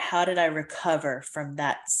 but how did I recover from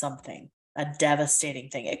that something, a devastating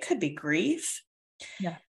thing? It could be grief.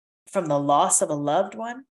 Yeah. From the loss of a loved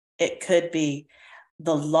one. It could be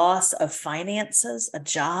the loss of finances, a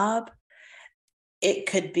job. It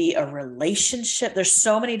could be a relationship. There's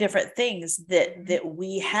so many different things that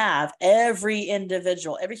we have. Every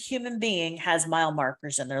individual, every human being has mile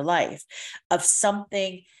markers in their life of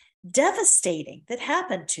something devastating that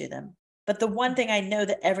happened to them. But the one thing I know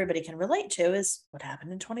that everybody can relate to is what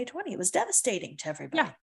happened in 2020. It was devastating to everybody.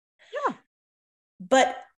 Yeah.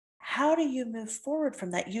 But how do you move forward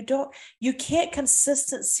from that? You can't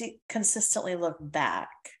consistently look back,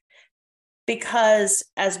 because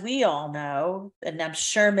as we all know, and I'm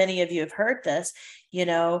sure many of you have heard this,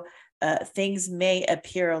 things may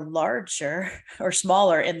appear larger or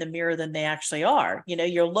smaller in the mirror than they actually are.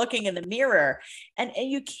 You're looking in the mirror and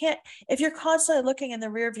you can't, if you're constantly looking in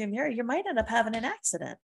the rear view mirror, you might end up having an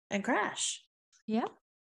accident and crash. Yeah.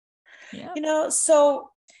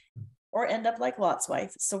 Or end up like Lot's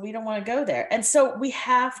wife. So we don't want to go there. And so we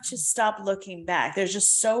have to stop looking back. There's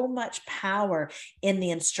just so much power in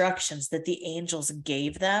the instructions that the angels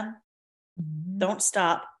gave them. Don't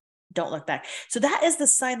stop. Don't look back. So that is the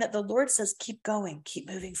sign that the Lord says, keep going, keep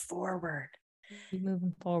moving forward. Keep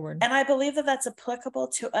moving forward. And I believe that that's applicable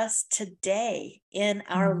to us today in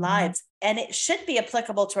our lives. And it should be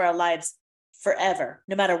applicable to our lives forever,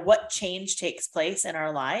 no matter what change takes place in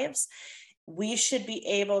our lives. We should be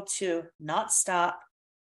able to not stop,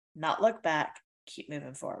 not look back, keep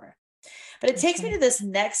moving forward. But it takes me to this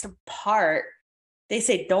next part. They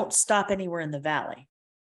say, don't stop anywhere in the valley.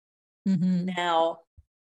 Now,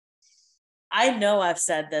 I know I've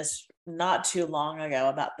said this not too long ago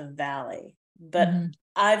about the valley, but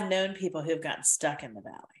I've known people who've gotten stuck in the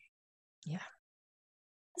valley. Yeah.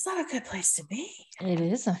 It's not a good place to be. It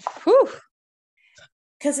isn't.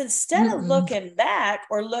 Because instead of looking back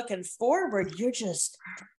or looking forward,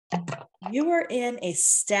 you are in a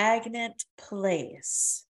stagnant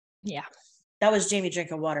place. Yeah. That was Jamie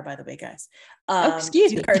drinking water, by the way, guys.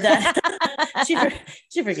 Excuse me. You heard that.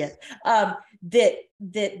 she forget. That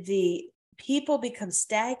the people become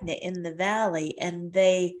stagnant in the valley, and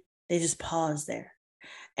they just pause there,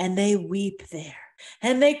 and they weep there,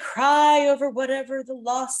 and they cry over whatever the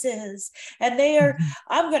loss is. And they are,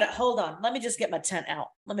 hold on. Let me just get my tent out.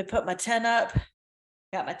 Let me put my tent up.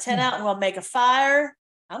 Got my tent out, and we'll make a fire.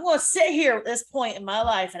 I'm going to sit here at this point in my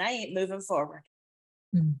life, and I ain't moving forward.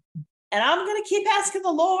 And I'm going to keep asking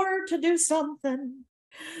the Lord to do something.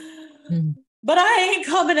 But I ain't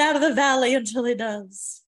coming out of the valley until he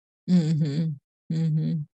does. And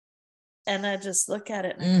I just look at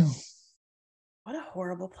it and I go, what a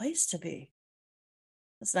horrible place to be.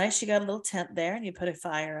 It's nice you got a little tent there and you put a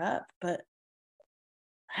fire up, but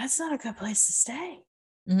that's not a good place to stay.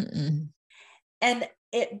 And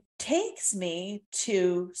it takes me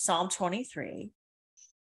to Psalm 23,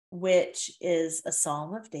 which is a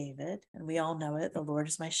psalm of David. And we all know it. The Lord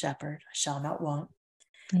is my shepherd. I shall not want.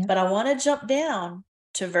 Yeah. But I want to jump down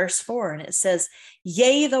to verse 4. And it says,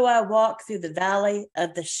 yea, though I walk through the valley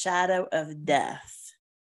of the shadow of death,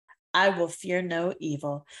 I will fear no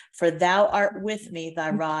evil, for thou art with me, thy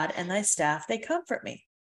rod and thy staff, they comfort me.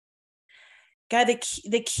 God,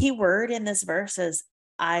 the key word in this verse is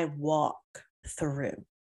I walk through.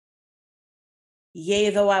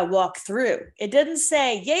 Yea, though I walk through. It didn't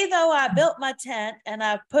say, yea, though I built my tent and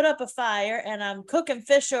I put up a fire and I'm cooking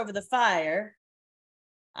fish over the fire,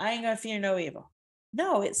 I ain't going to fear no evil.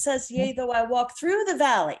 No, it says, yea, though I walk through the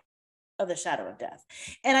valley of the shadow of death.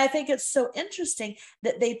 And I think it's so interesting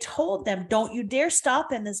that they told them, don't you dare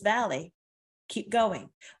stop in this valley. Keep going.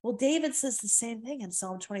 Well, David says the same thing in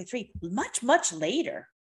Psalm 23, much, much later.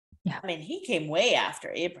 Yeah. I mean, he came way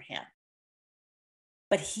after Abraham.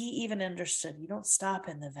 But he even understood you don't stop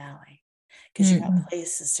in the valley because you got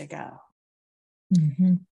places to go.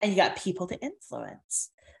 And you got people to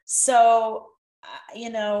influence. So,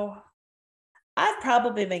 I've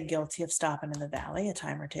probably been guilty of stopping in the valley a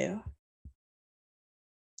time or two.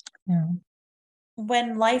 Yeah.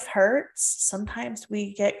 When life hurts, sometimes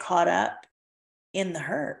we get caught up in the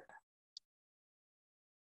hurt.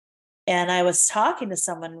 And I was talking to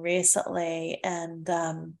someone recently, and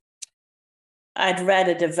I'd read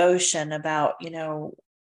a devotion about,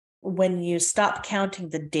 when you stop counting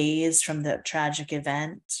the days from the tragic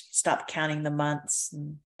event, stop counting the months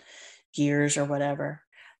and years or whatever,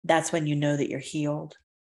 that's when you know that you're healed.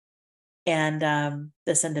 And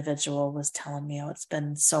this individual was telling me, oh, it's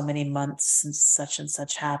been so many months since such and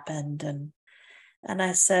such happened. And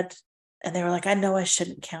I said, and they were like, I know I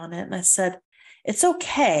shouldn't count it. And I said, it's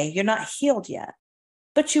okay. You're not healed yet,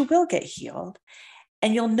 but you will get healed.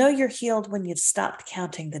 And you'll know you're healed when you've stopped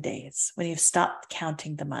counting the days, when you've stopped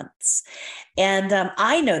counting the months. And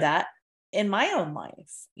I know that in my own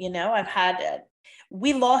life.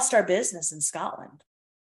 We lost our business in Scotland.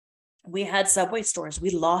 We had Subway stores. We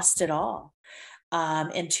lost it all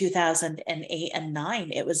in 2008 and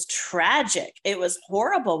 9. It was tragic. It was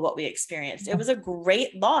horrible what we experienced. It was a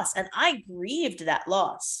great loss. And I grieved that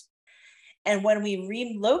loss. And when we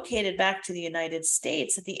relocated back to the United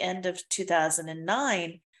States at the end of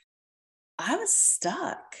 2009, I was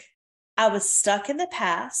stuck. I was stuck in the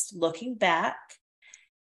past, looking back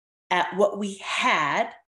at what we had.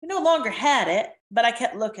 We no longer had it, but I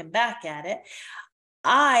kept looking back at it.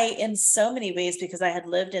 In so many ways, because I had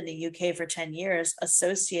lived in the UK for 10 years,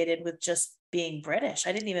 associated with just being British.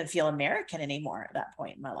 I didn't even feel American anymore at that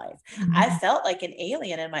point in my life. Mm-hmm. I felt like an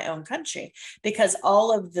alien in my own country because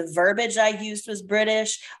all of the verbiage I used was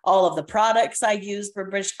British. All of the products I used were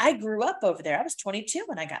British. I grew up over there. I was 22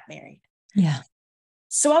 when I got married. Yeah.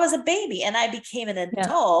 So I was a baby and I became an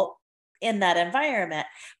adult in that environment,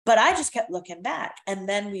 but I just kept looking back. And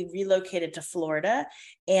then we relocated to Florida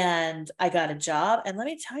and I got a job. And let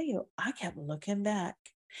me tell you, I kept looking back.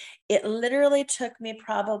 It literally took me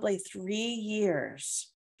probably 3 years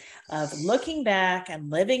of looking back and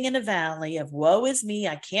living in a valley of woe is me.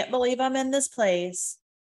 I can't believe I'm in this place,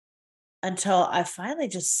 until I finally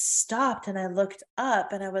just stopped and I looked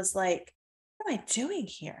up and I was like, what am I doing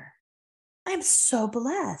here? I'm so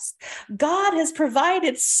blessed. God has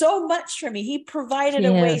provided so much for me. He provided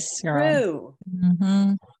a way through.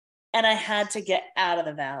 Mm-hmm. And I had to get out of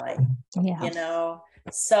the valley,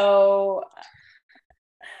 So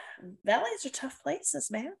valleys are tough places,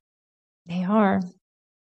 man. They are.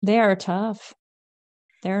 They are tough.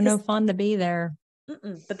 They're no fun to be there.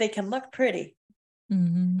 But they can look pretty.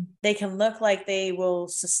 Mm-hmm. They can look like they will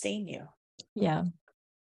sustain you. Yeah.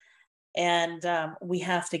 And we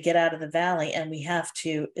have to get out of the valley and we have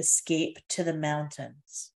to escape to the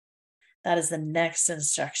mountains. That is the next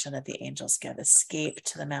instruction that the angels give: escape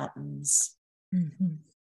to the mountains. Mm-hmm.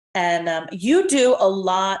 And you do a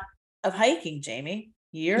lot of hiking, Jamie.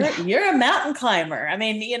 You're a mountain climber. I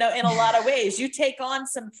mean, in a lot of ways, you take on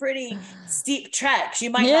some pretty steep treks. You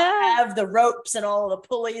might not have the ropes and all the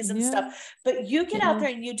pulleys and stuff, but you get out there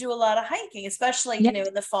and you do a lot of hiking, especially,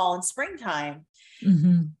 in the fall and springtime.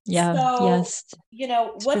 Mm-hmm. Yeah. So, yes.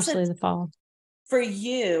 What's especially the fall for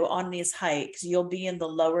you on these hikes? You'll be in the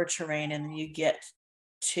lower terrain and you get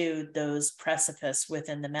to those precipices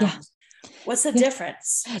within the mountains. What's the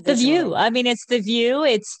difference? The view. I mean, it's the view,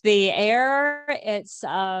 it's the air, it's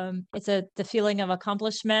the feeling of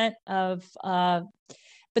accomplishment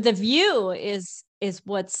but the view is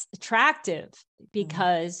what's attractive,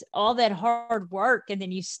 because all that hard work, and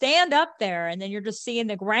then you stand up there and then you're just seeing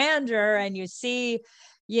the grandeur and you see,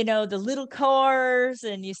 the little cars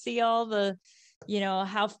and you see all the,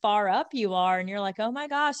 how far up you are. And you're like, oh my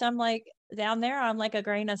gosh, I'm like down there, I'm like a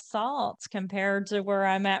grain of salt compared to where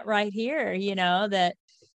I'm at right here, that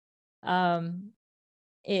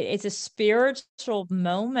it's a spiritual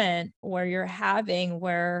moment where you're having,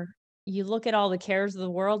 where you look at all the cares of the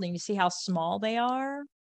world and you see how small they are.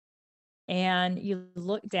 And you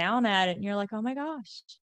look down at it and you're like, oh my gosh,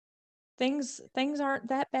 things aren't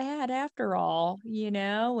that bad after all.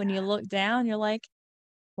 When you look down, you're like,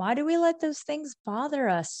 why do we let those things bother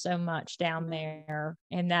us so much down there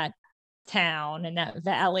in that town, in that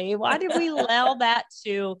valley? Why did we allow that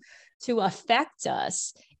to affect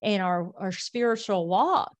us in our spiritual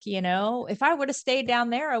walk? If I would have stayed down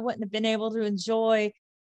there, I wouldn't have been able to enjoy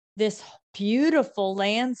this beautiful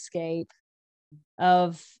landscape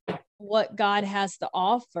of what God has to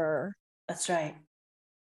offer. That's right.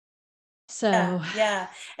 So yeah.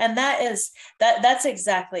 And that's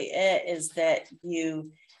exactly it, is that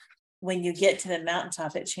when you get to the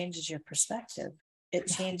mountaintop, it changes your perspective. It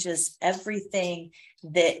changes everything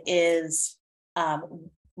that is,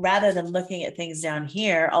 rather than looking at things down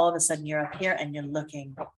here, all of a sudden you're up here and you're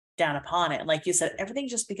looking down upon it. And like you said, everything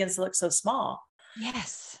just begins to look so small.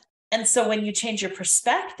 Yes. And so when you change your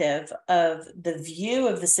perspective of the view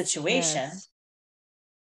of the situation,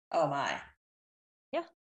 oh my. Yeah.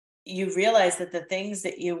 You realize that the things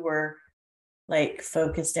that you were like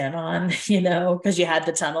focused in on, because you had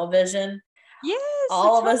the tunnel vision, Yes, a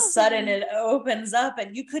all of ton a of sudden them. it opens up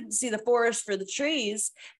and you couldn't see the forest for the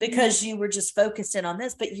trees because you were just focused in on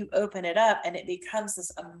this, but you open it up and it becomes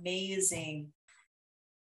this amazing,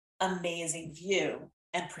 amazing view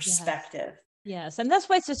and Yes. perspective. Yes. And that's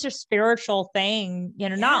why it's such a spiritual thing.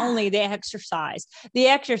 Not Yeah. only the exercise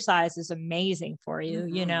is amazing for you,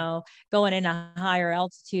 Mm-hmm. going in a higher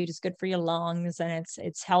altitude is good for your lungs and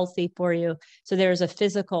it's healthy for you. So there's a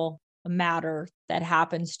physical matter that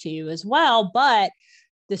happens to you as well. But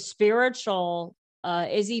the spiritual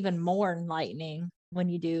is even more enlightening when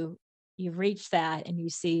you reach that and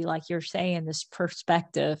you see, like you're saying, this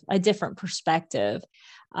perspective, a different perspective.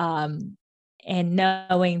 Um, and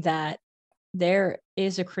knowing that there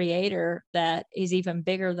is a creator that is even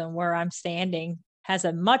bigger than where I'm standing, has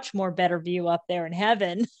a much more better view up there in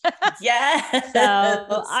heaven. So Yes.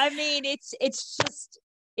 I mean, it's just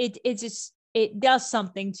it does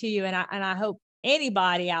something to you, and I hope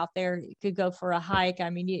anybody out there could go for a hike. I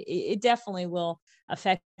mean, it definitely will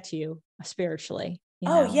affect you spiritually,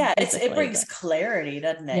 Oh yeah, it physically, brings but clarity,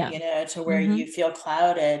 doesn't it? yeah. To where Mm-hmm. you feel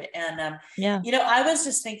clouded. And Yeah. I was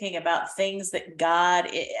just thinking about things that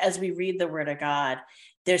as we read the word of God,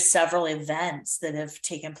 there's several events that have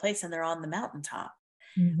taken place and they're on the mountaintop.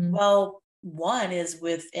 Mm-hmm. Well, one is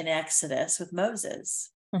in Exodus with Moses.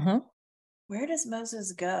 Uh-huh. Where does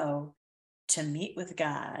Moses go to meet with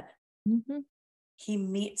God? Mm-hmm. He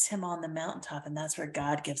meets him on the mountaintop, and that's where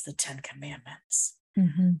God gives the 10 Commandments.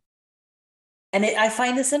 Mm-hmm. And I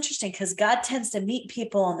find this interesting because God tends to meet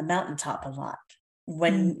people on the mountaintop a lot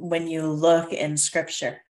when you look in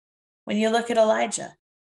scripture. When you look at Elijah,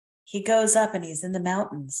 he goes up and he's in the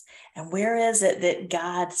mountains. And where is it that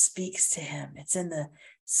God speaks to him? It's in the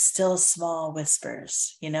still small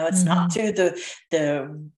whispers. It's not Mm-hmm. through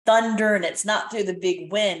the thunder and it's not through the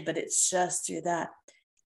big wind, but it's just through that.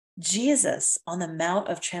 Jesus on the Mount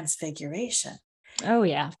of Transfiguration. Oh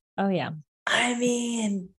yeah. Oh yeah. I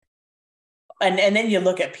mean, and then you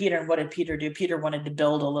look at Peter, and what did Peter do? Peter wanted to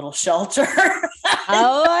build a little shelter.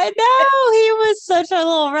 Oh, I know. He was such a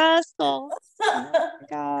little rascal. Oh my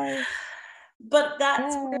gosh. But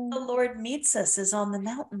that's where Yeah. the Lord meets us, is on the Yeah.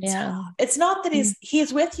 mountaintop. It's not that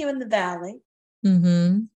he's with you in the valley,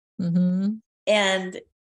 Mm-hmm. Mm-hmm. and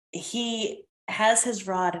he has his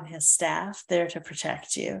rod and his staff there to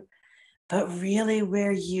protect you. But really,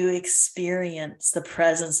 where you experience the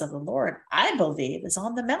presence of the Lord, I believe, is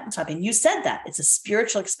on the mountaintop. And you said that it's a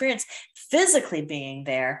spiritual experience, physically being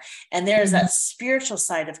there. And there's Mm-hmm. that spiritual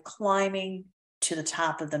side of climbing to the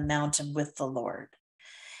top of the mountain with the Lord.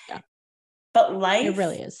 Yeah. But It life,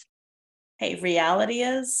 really is. hey, reality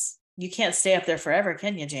is you can't stay up there forever,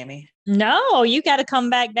 can you, Jamie? No, you got to come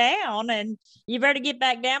back down, and you better get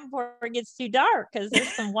back down before it gets too dark, because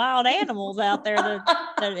there's some wild animals out there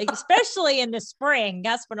that, especially in the spring,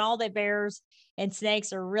 that's when all the bears and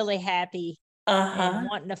snakes are really happy and Uh-huh.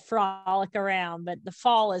 wanting to frolic around. But the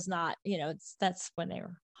fall is not, that's when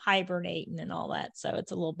they're hibernating and all that. So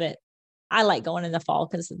it's a little bit. I like going in the fall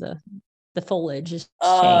because of the foliage is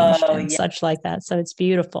changed Oh, and yeah. such like that. So it's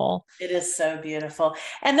beautiful. It is so beautiful.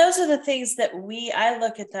 And those are the things that I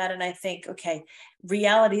look at that and I think, okay,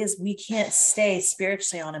 reality is we can't stay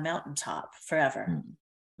spiritually on a mountaintop forever.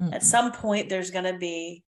 At Mm-mm. some point, there's going to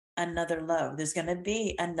be another low, there's going to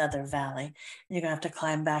be another valley. You're going to have to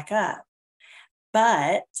climb back up.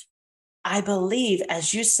 But I believe,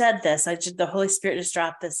 as you said this, the Holy Spirit just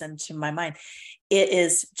dropped this into my mind. It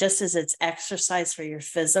is just as it's exercise for your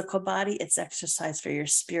physical body, it's exercise for your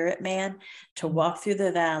spirit man to walk through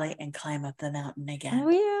the valley and climb up the mountain again. Oh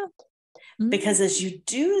yeah. Because as you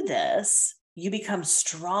do this, you become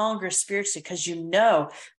stronger spiritually because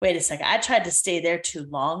wait a second, I tried to stay there too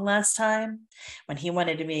long last time when he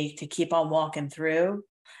wanted me to keep on walking through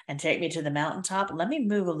and take me to the mountaintop. Let me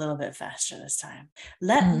move a little bit faster this time.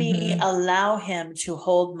 Let me Mm-hmm. allow him to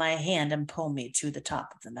hold my hand and pull me to the top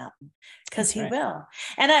of the mountain, because That's he right. will.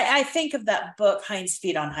 And I think of that book, Hind's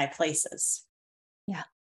Feet on High Places. Yeah.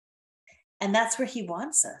 And that's where he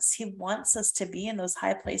wants us. He wants us to be in those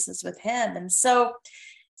high places with him. And so,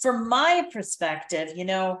 from my perspective,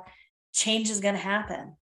 change is going to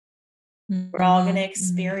happen. We're all going to Mm-hmm.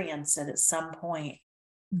 experience it at some point.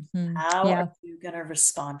 Mm-hmm. How Yeah. are you going to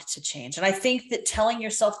respond to change? And I think that telling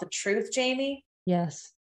yourself the truth, Jamie,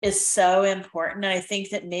 Yes. is so important. And I think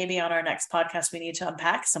that maybe on our next podcast, we need to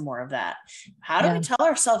unpack some more of that. How do we Yeah. tell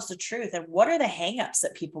ourselves the truth? And what are the hangups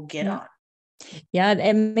that people get Yeah. on? Yeah.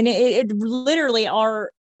 I mean, it literally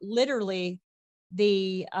are literally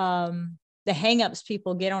the hangups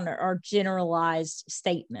people get on are generalized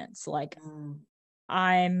statements like Mm.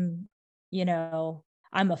 I'm, you know,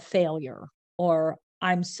 I'm a failure, or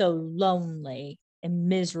I'm so lonely and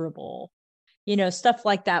miserable. stuff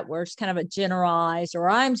like that, where it's kind of a generalized, or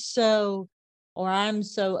I'm so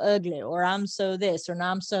ugly, or I'm so this, or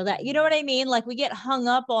I'm so that. You know what I mean? Like, we get hung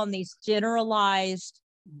up on these generalized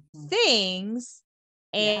things,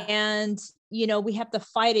 and we have to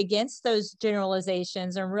fight against those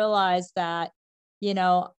generalizations and realize that,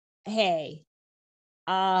 hey,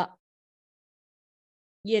 I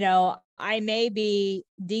may be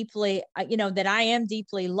deeply, that I am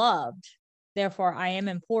deeply loved, therefore I am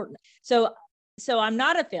important. So I'm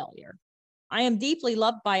not a failure. I am deeply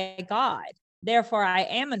loved by God, therefore I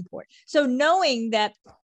am important. So knowing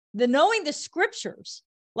the scriptures,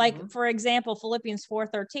 like, for example, Philippians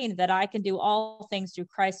 4:13, that I can do all things through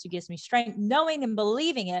Christ who gives me strength, knowing and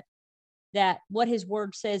believing it, that what his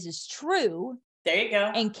word says is true. There you go.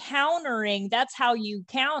 And countering, that's how you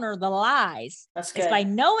counter the lies. That's good. It's by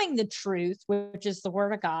knowing the truth, which is the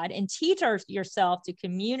word of God, and teach yourself to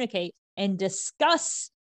communicate and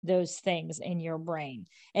discuss those things in your brain,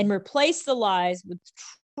 and replace the lies with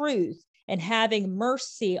truth, and having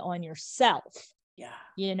mercy on yourself.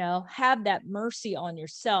 Yeah. Have that mercy on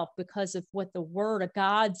yourself because of what the word of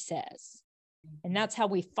God says. And that's how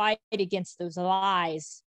we fight against those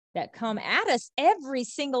lies that come at us every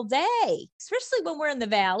single day, especially when we're in the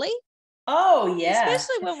valley. Oh, yeah.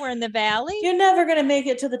 Especially when we're in the valley. You're never going to make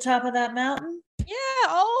it to the top of that mountain. Yeah.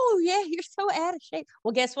 Oh, yeah. You're so out of shape.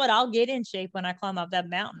 Well, guess what? I'll get in shape when I climb up that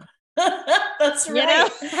mountain. That's right.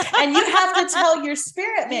 And you have to tell your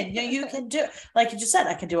spirit, man, you can do, like you just said,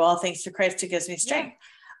 I can do all things through Christ who gives me strength. Yeah.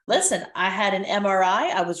 Listen, I had an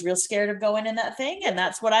MRI. I was real scared of going in that thing. And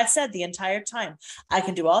that's what I said the entire time. I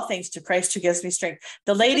can do all things to Christ who gives me strength.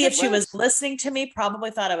 The lady, if she was listening to me, probably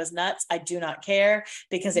thought I was nuts. I do not care,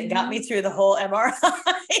 because it got me through the whole MRI.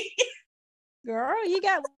 Girl, we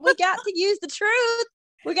got to use the truth.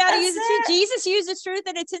 We got to use the truth. Jesus used the truth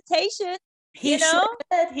in a temptation. He sure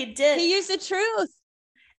did. He did. He used the truth.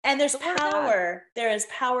 And there's power. There is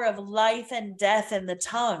power of life and death in the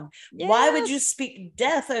tongue. Yes. Why would you speak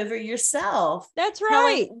death over yourself? That's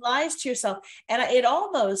right. Telling lies to yourself. And it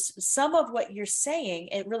almost, some of what you're saying,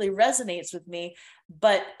 it really resonates with me,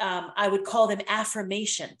 but I would call them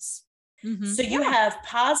affirmations. So you have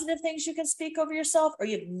positive things you can speak over yourself, or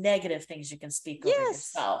you have negative things you can speak over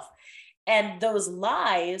yourself. And those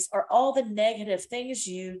lies are all the negative things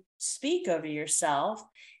you speak over yourself.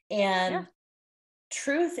 And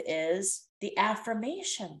truth is the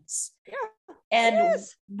affirmations. Yeah. And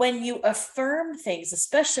when you affirm things,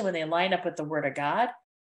 especially when they line up with the word of God,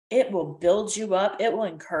 it will build you up. It will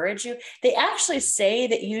encourage you. They actually say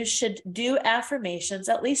that you should do affirmations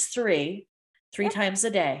at least three times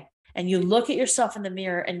a day. And you look at yourself in the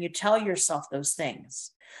mirror and you tell yourself those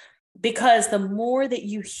things. Because the more that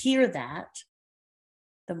you hear that,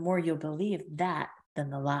 the more you'll believe that than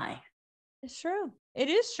the lie. It's true. It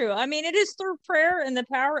is true. I mean, it is through prayer and the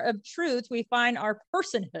power of truth we find our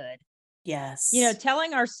personhood. Yes.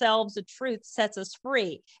 Telling ourselves the truth sets us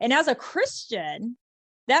free. And as a Christian,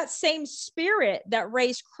 that same spirit that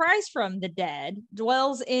raised Christ from the dead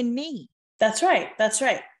dwells in me. That's right. That's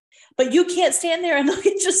right. But you can't stand there and look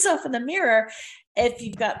at yourself in the mirror if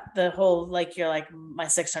you've got the whole, like, you're like my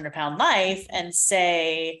 600-pound life, and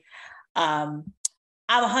say, I'm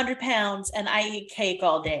 100 pounds and I eat cake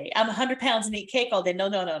all day. I'm 100 pounds and eat cake all day. No.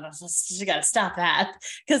 You got to stop that,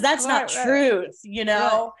 because that's not truth. You've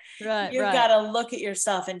got to look at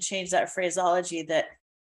yourself and change that phraseology that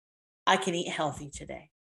I can eat healthy today.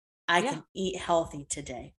 I can eat healthy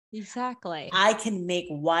today. Exactly. I can make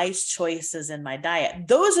wise choices in my diet.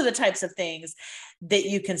 Those are the types of things that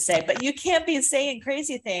you can say, but you can't be saying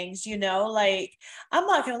crazy things, like, I'm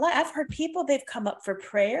not going to lie. I've heard people, they've come up for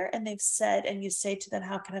prayer and they've said, and you say to them,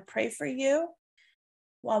 how can I pray for you?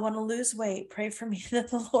 Well, I want to lose weight. Pray for me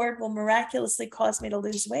that the Lord will miraculously cause me to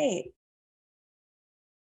lose weight.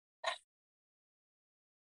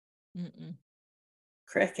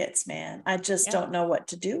 Crickets, man. I just don't know what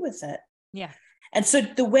to do with it. Yeah. And so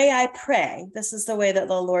the way I pray, this is the way that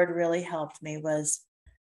the Lord really helped me, was,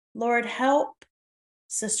 Lord, help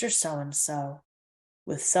Sister so-and-so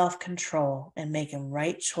with self-control and making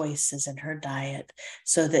right choices in her diet,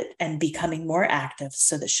 and becoming more active,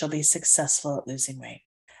 so that she'll be successful at losing weight.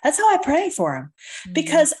 That's how I pray for him.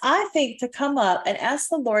 Because I think to come up and ask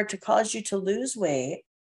the Lord to cause you to lose weight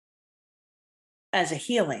as a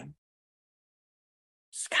healing,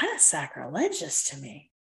 it's kind of sacrilegious to me.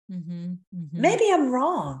 Maybe I'm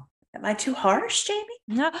wrong. Am I too harsh, Jamie?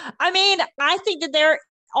 No, I mean, I think that there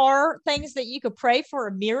are things that you could pray for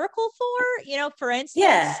a miracle for, for instance.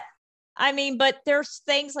 Yeah. I mean, but there's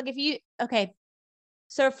things like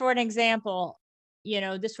so for an example,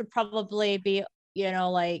 this would probably be,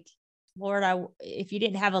 like, Lord, if you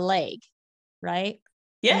didn't have a leg, right?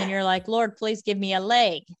 Yeah. And then you're like, Lord, please give me a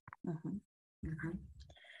leg. Mm-hmm. Mm-hmm.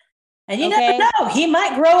 And you never know. He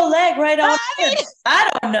might grow a leg right on. I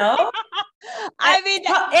don't know. I mean,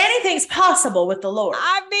 anything's possible with the Lord.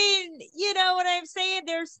 I mean, you know what I'm saying?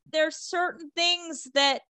 There's certain things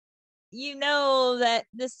that, you know, that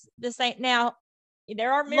this ain't. Now,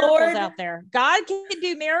 there are miracles Lord, out there. God can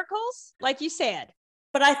do miracles, like you said.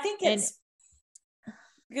 But I think it's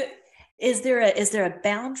good. Is there a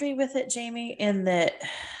boundary with it, Jamie, in that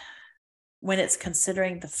when it's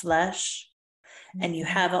considering the flesh and you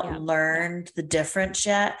haven't learned the difference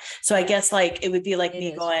yet? So I guess like it would be like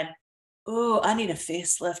me going, oh, I need a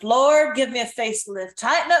facelift. Lord, give me a facelift.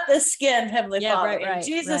 Tighten up this skin, Heavenly Father, in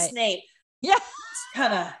Jesus' name. Yeah. It's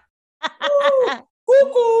kind of,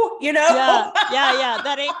 you know? Yeah.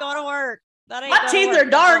 That ain't going to work. My teeth are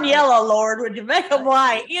darn yellow, Lord. Would you make them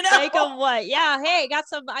white? You know, make them white. Yeah. Hey,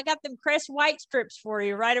 I got them Crest white strips for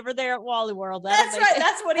you right over there at Wally World. That's right.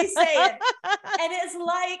 That's what he's saying. And it's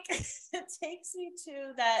like, it takes me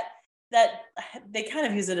to that they kind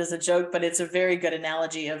of use it as a joke, but it's a very good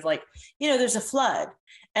analogy of like, you know, there's a flood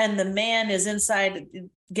and the man is inside,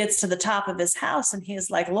 gets to the top of his house and he's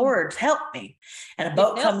like, Lord, help me. And a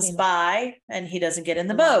boat comes by and he doesn't get in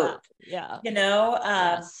the boat. Yeah. You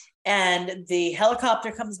know, and the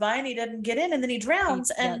helicopter comes by and he doesn't get in and then he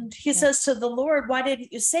drowns. And he says to the Lord, why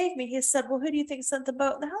didn't you save me? He said, well, who do you think sent the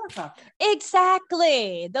boat and the helicopter?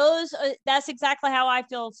 Exactly. That's exactly how I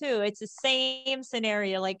feel too. It's the same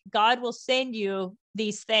scenario. Like God will send you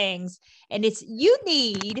these things and you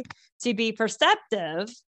need to be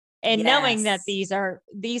perceptive and knowing that these are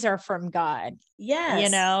from God. Yes. You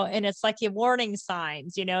know, and it's like your warning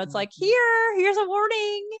signs, you know, it's like, here's a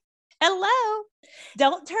warning. Hello.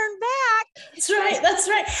 Don't turn back. That's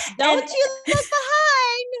right. Don't you look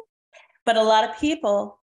behind. But a lot of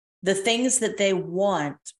people, the things that they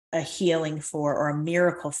want a healing for or a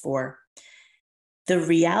miracle for, the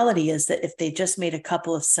reality is that if they just made a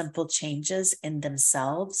couple of simple changes in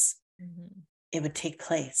themselves, it would take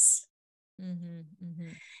place. And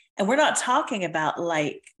we're not talking about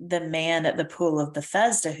like the man at the pool of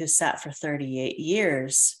Bethesda who sat for 38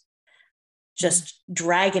 years just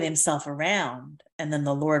dragging himself around. And then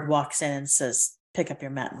the Lord walks in and says, pick up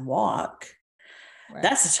your mat and walk. Right.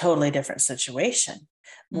 That's a totally different situation.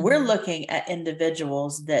 We're looking at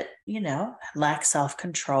individuals that, you know, lack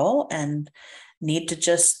self-control and need to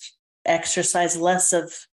just exercise less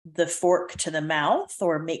of the fork to the mouth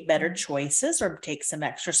or make better choices or take some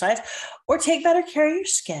exercise or take better care of your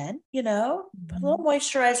skin, you know, put a little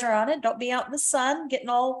moisturizer on it. Don't be out in the sun getting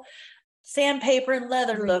all sandpaper and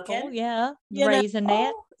leather looking. Yeah.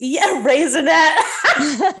 Raisinette. Raisinette.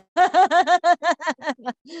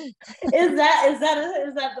 Is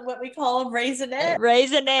that what we call them? Raisinette?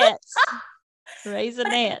 Raisinettes.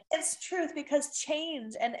 Raisinette. It's truth because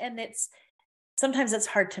change and sometimes it's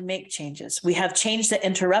hard to make changes. We have change that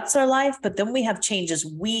interrupts our life, but then we have changes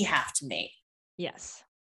we have to make. Yes.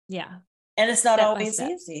 Yeah. And it's not always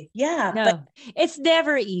easy. Yeah. No, but it's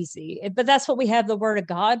never easy. But that's what we have the word of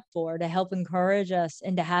God for, to help encourage us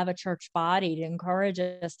and to have a church body to encourage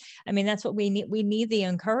us. I mean, that's what we need. We need the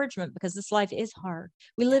encouragement because this life is hard.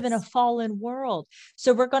 We live in a fallen world.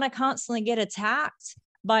 So we're going to constantly get attacked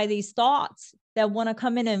by these thoughts that want to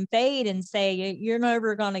come in and fade and say, you're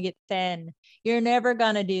never going to get thin. You're never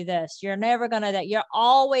going to do this. You're never going to that. You're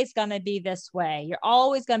always going to be this way. You're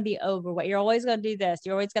always going to be overweight. You're always going to do this.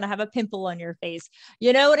 You're always going to have a pimple on your face.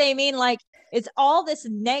 You know what I mean? Like it's all this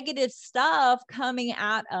negative stuff coming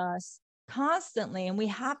at us constantly. And we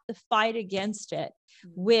have to fight against it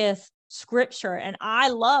with scripture. And I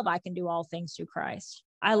can do all things through Christ.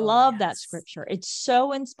 I love that scripture. It's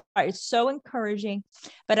so inspiring. It's so encouraging.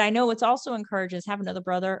 But I know what's also encouraging is have another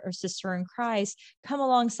brother or sister in Christ come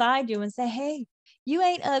alongside you and say, hey, you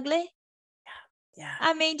ain't ugly. Yeah.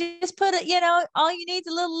 I mean, just put it, you know, all you need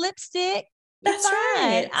is a little lipstick. That's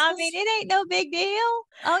right. I mean, it ain't no big deal.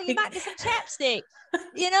 Oh, you might need some chapstick.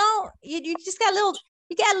 You know, you just got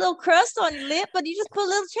a little crust on your lip, but you just put a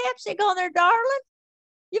little chapstick on there, darling.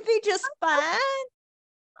 You'll be just fine.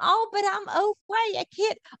 Oh, but I'm overweight. I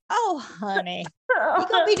can't. Oh, honey, you're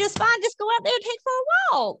going to be just fine. Just go out there and take for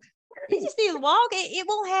a walk. You just need to walk. It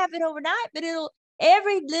won't happen overnight, but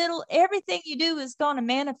everything you do is going to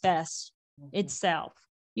manifest itself.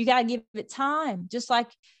 You got to give it time, just like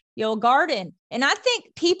your garden. And I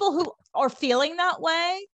think people who are feeling that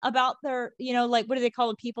way about their, you know, like, what do they call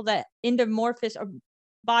it? People that endomorphous or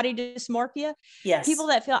body dysmorphia. Yes. People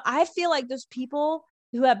that I feel like those people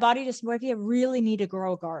who have body dysmorphia really need to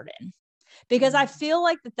grow a garden because I feel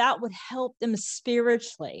like that would help them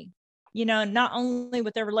spiritually. not only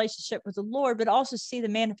with their relationship with the Lord, but also see the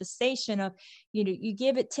manifestation of, you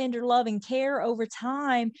give it tender love and care over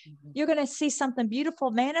time, you're going to see something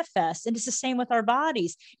beautiful manifest. And it's the same with our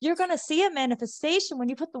bodies. You're going to see a manifestation when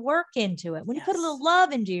you put the work into it, when you put a little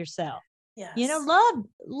love into yourself. Yes.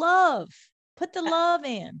 Love, put the love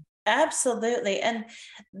in. Absolutely. And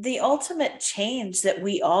the ultimate change that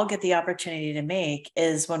we all get the opportunity to make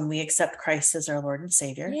is when we accept Christ as our Lord and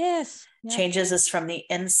Savior. Yes. Yep. Changes us from the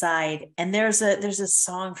inside. And there's a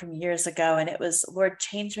song from years ago, and it was, Lord,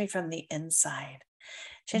 change me from the inside.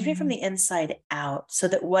 Change me from the inside out, so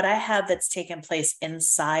that what I have that's taken place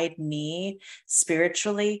inside me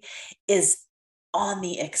spiritually is on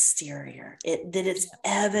the exterior, that it's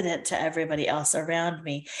evident to everybody else around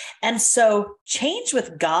me. And so change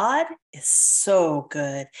with God is so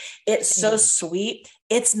good. It's so sweet.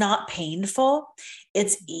 It's not painful.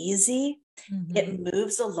 It's easy. It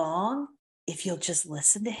moves along if you'll just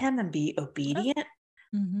listen to him and be obedient.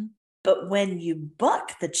 But when you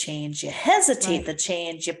buck the change, you hesitate the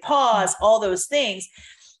change, you pause, all those things,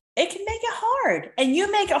 it can make it hard. And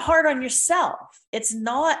you make it hard on yourself. It's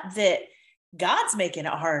not that God's making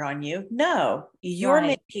it hard on you. No, you're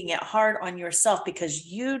making it hard on yourself because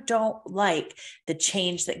you don't like the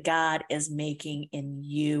change that God is making in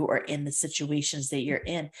you or in the situations that you're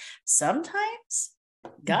in. Sometimes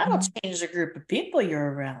God will change the group of people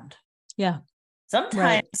you're around. Yeah.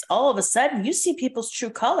 Sometimes all of a sudden you see people's true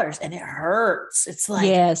colors and it hurts. It's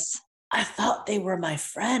like, I thought they were my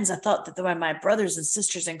friends. I thought that they were my brothers and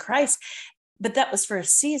sisters in Christ, but that was for a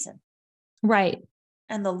season. Right.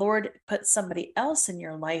 And the Lord put somebody else in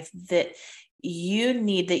your life that you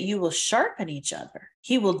need, that you will sharpen each other.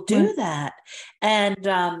 He will do that. And,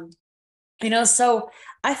 so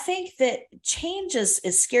I think that change is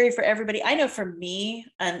scary for everybody. I know for me,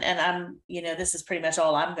 and I'm, this is pretty much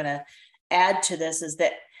all I'm going to add to this, is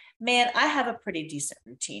that, man, I have a pretty decent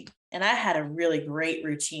routine, and I had a really great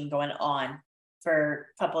routine going on for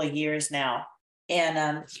a couple of years now.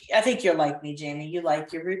 And I think you're like me, Jamie. You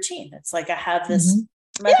like your routine. It's like I have this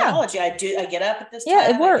methodology. I get up at this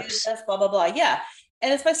time. It works. I do this, blah, blah, blah. Yeah.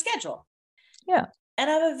 And it's my schedule. Yeah. And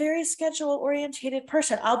I'm a very schedule oriented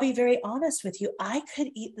person. I'll be very honest with you. I could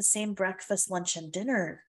eat the same breakfast, lunch, and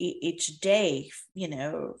dinner each day,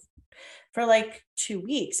 for like 2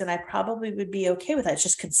 weeks. And I probably would be okay with that. It's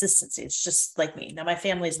just consistency. It's just like me. Now, my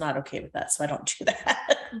family's not okay with that, so I don't do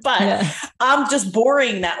that. But I'm just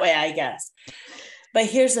boring that way, I guess. But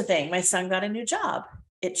here's the thing. My son got a new job.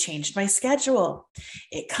 It changed my schedule.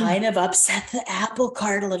 It kind of upset the apple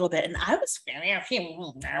cart a little bit. And I was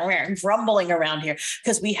grumbling around here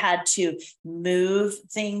because we had to move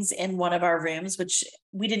things in one of our rooms, which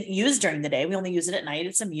we didn't use during the day. We only use it at night.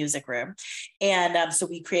 It's a music room. And so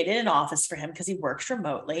we created an office for him because he works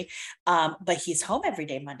remotely. But he's home every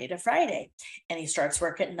day, Monday to Friday. And he starts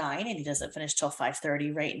work at 9 and he doesn't finish till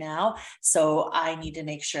 5:30 right now. So I need to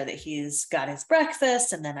make sure that he's got his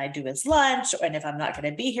breakfast, and then I do his lunch. And if I'm not going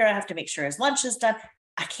to be here, I have to make sure his lunch is done.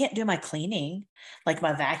 I can't do my cleaning, like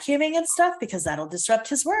my vacuuming and stuff, because that'll disrupt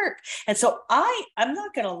his work. And so I'm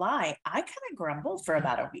not going to lie. I kind of grumbled for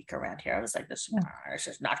about a week around here. I was like, this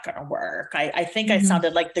is not going to work. I think I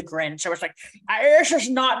sounded like the Grinch. I was like, this is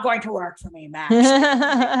not going to work for me, Max.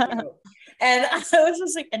 And I was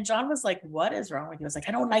just like, and John was like, what is wrong with you? I was like,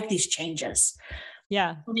 I don't like these changes.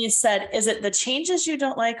 Yeah. And he said, is it the changes you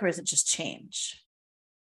don't like, or is it just change?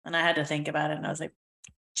 And I had to think about it. And I was like,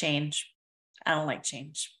 change. I don't like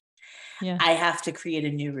change. Yeah. I have to create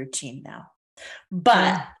a new routine now.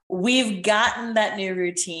 But we've gotten that new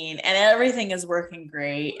routine and everything is working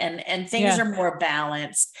great, and things are more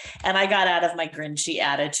balanced. And I got out of my Grinchy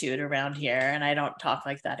attitude around here, and I don't talk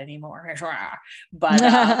like that anymore. But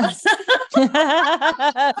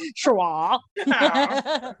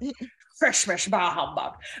Christmas bah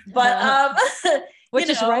humbug. But which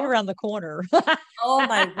is right around the corner. Oh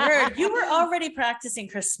my word. You were already practicing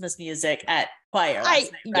Christmas music at choir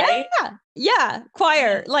last night, right? Yeah,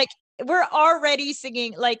 choir. Like, we're already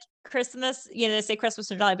singing like Christmas, they say Christmas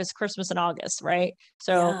in July, but it's Christmas in August, right?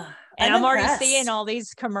 So and I'm already seeing all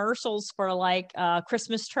these commercials for like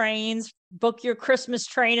Christmas trains. Book your Christmas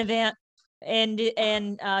train event in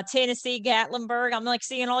Tennessee, Gatlinburg. I'm like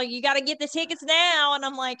seeing all, you got to get the tickets now. And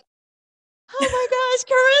I'm like, oh my gosh,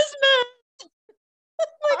 Christmas. Oh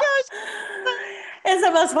my gosh. It's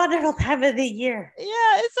the most wonderful time of the year. Yeah,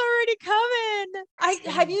 it's already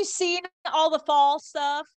coming. Have you seen all the fall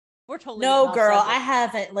stuff? We're totally no, girl. I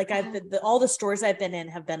haven't. Like, I've been, all the stores I've been in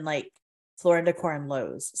have been like Floor & Decor and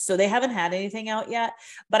Lowe's, so they haven't had anything out yet.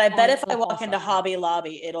 But I bet if I walk into Hobby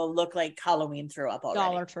Lobby, it'll look like Halloween threw up already.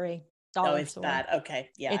 Dollar Tree. dollar it's store. bad. Okay.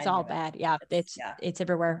 Yeah. It's all bad. Yeah. Yeah. It's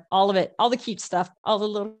everywhere. All of it. All the cute stuff. All the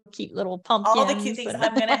little cute little pumpkins. All the cute things.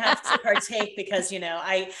 I'm going to have to partake because,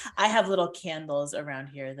 I have little candles around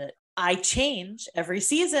here that I change every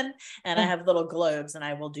season, and I have little globes, and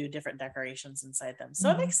I will do different decorations inside them. So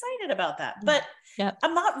I'm excited about that, but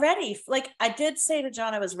I'm not ready. Like I did say to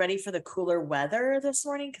John, I was ready for the cooler weather this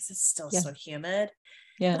morning because it's still so humid,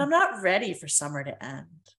 but I'm not ready for summer to end.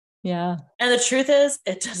 Yeah. And the truth is,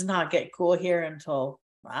 it does not get cool here until,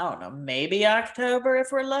 I don't know, maybe October if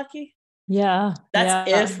we're lucky. Yeah. That's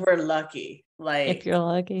if we're lucky. Like, if you're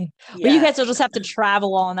lucky. Well, you guys will just have to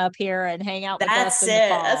travel on up here and hang out with us in the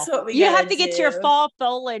fall. That's what we You have to do. get your fall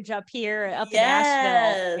foliage up here, up in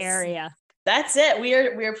Asheville area. That's it.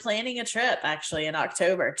 We're planning a trip actually in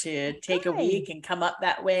October to take a week and come up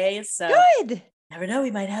that way. So good. Never know,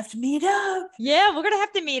 we might have to meet up. Yeah, we're gonna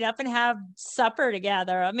have to meet up and have supper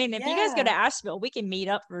together. I mean, if you guys go to Asheville, we can meet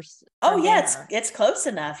up for it's close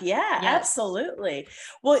enough. Yeah, absolutely.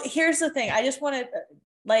 Well, here's the thing. I just want to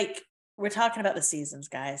we're talking about the seasons,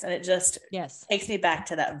 guys, and it just takes me back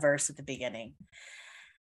to that verse at the beginning.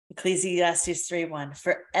 Ecclesiastes 3:1.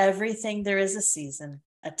 For everything there is a season,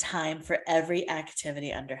 a time for every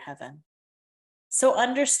activity under heaven. So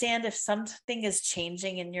understand if something is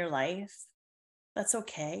changing in your life, that's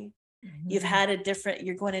okay. You've had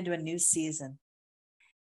you're going into a new season.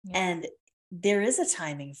 And there is a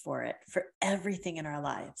timing for it, for everything in our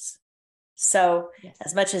lives. So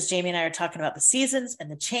as much as Jamie and I are talking about the seasons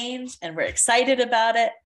and the change, and we're excited about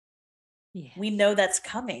it, we know that's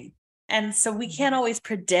coming. And so we can't always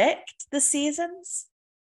predict the seasons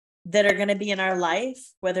that are going to be in our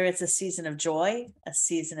life, whether it's a season of joy, a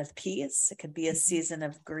season of peace. It could be a season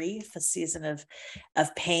of grief, a season of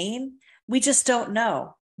pain. We just don't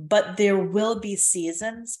know, but there will be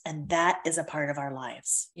seasons, and that is a part of our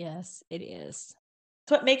lives. Yes, it is.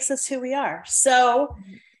 It's what makes us who we are. So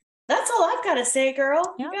that's all I've got to say,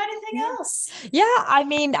 girl. You got anything else? Yeah, I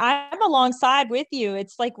mean, I'm alongside with you.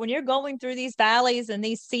 It's like when you're going through these valleys and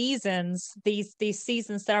these seasons, these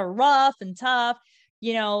seasons that are rough and tough,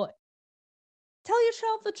 tell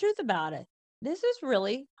yourself the truth about it. This is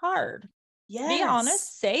really hard. Be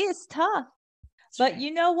honest, say it's tough. But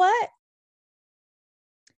you know what?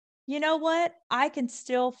 I can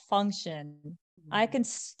still function. I can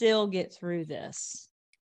still get through this.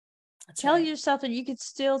 Tell yourself that you can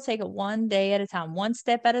still take it one day at a time, one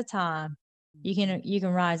step at a time. You can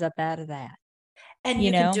rise up out of that. And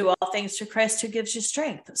you can do all things through Christ who gives you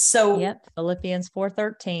strength. So Philippians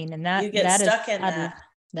 4:13, and that you get stuck in that.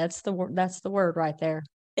 That's the word. That's the word right there.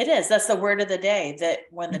 It is. That's the word of the day. That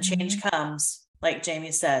when the change comes, like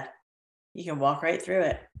Jamie said, you can walk right through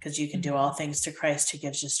it because you can do all things to Christ who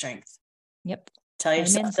gives you strength. Yep. Tell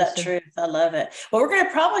yourself that truth. I love it. Well, we're going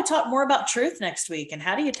to probably talk more about truth next week. And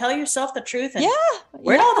how do you tell yourself the truth? And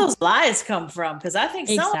where do all those lies come from? Because I think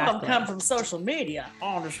some of them come from social media.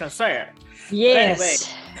 Oh, I'm just going to say it.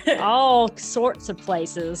 Yes. All sorts of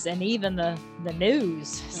places, and even the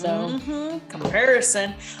news. So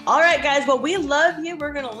comparison. All right, guys. Well, we love you.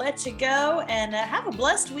 We're going to let you go, and have a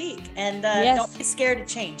blessed week. And don't be scared to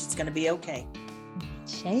change. It's going to be okay.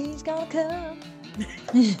 Change gonna come.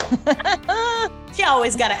 She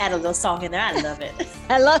always got to add a little song in there. I love it.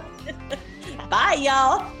 I love it. Bye,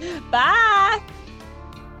 y'all. Bye.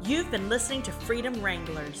 You've been listening to Freedom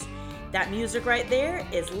Wranglers. That music right there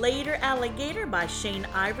is Later Alligator by Shane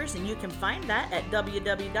Ivers, and you can find that at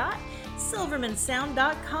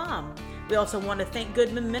www.silvermansound.com. We also want to thank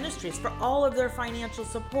Goodman Ministries for all of their financial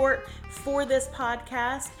support for this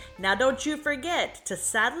podcast. Now, don't you forget to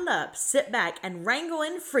saddle up, sit back, and wrangle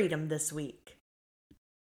in freedom this week.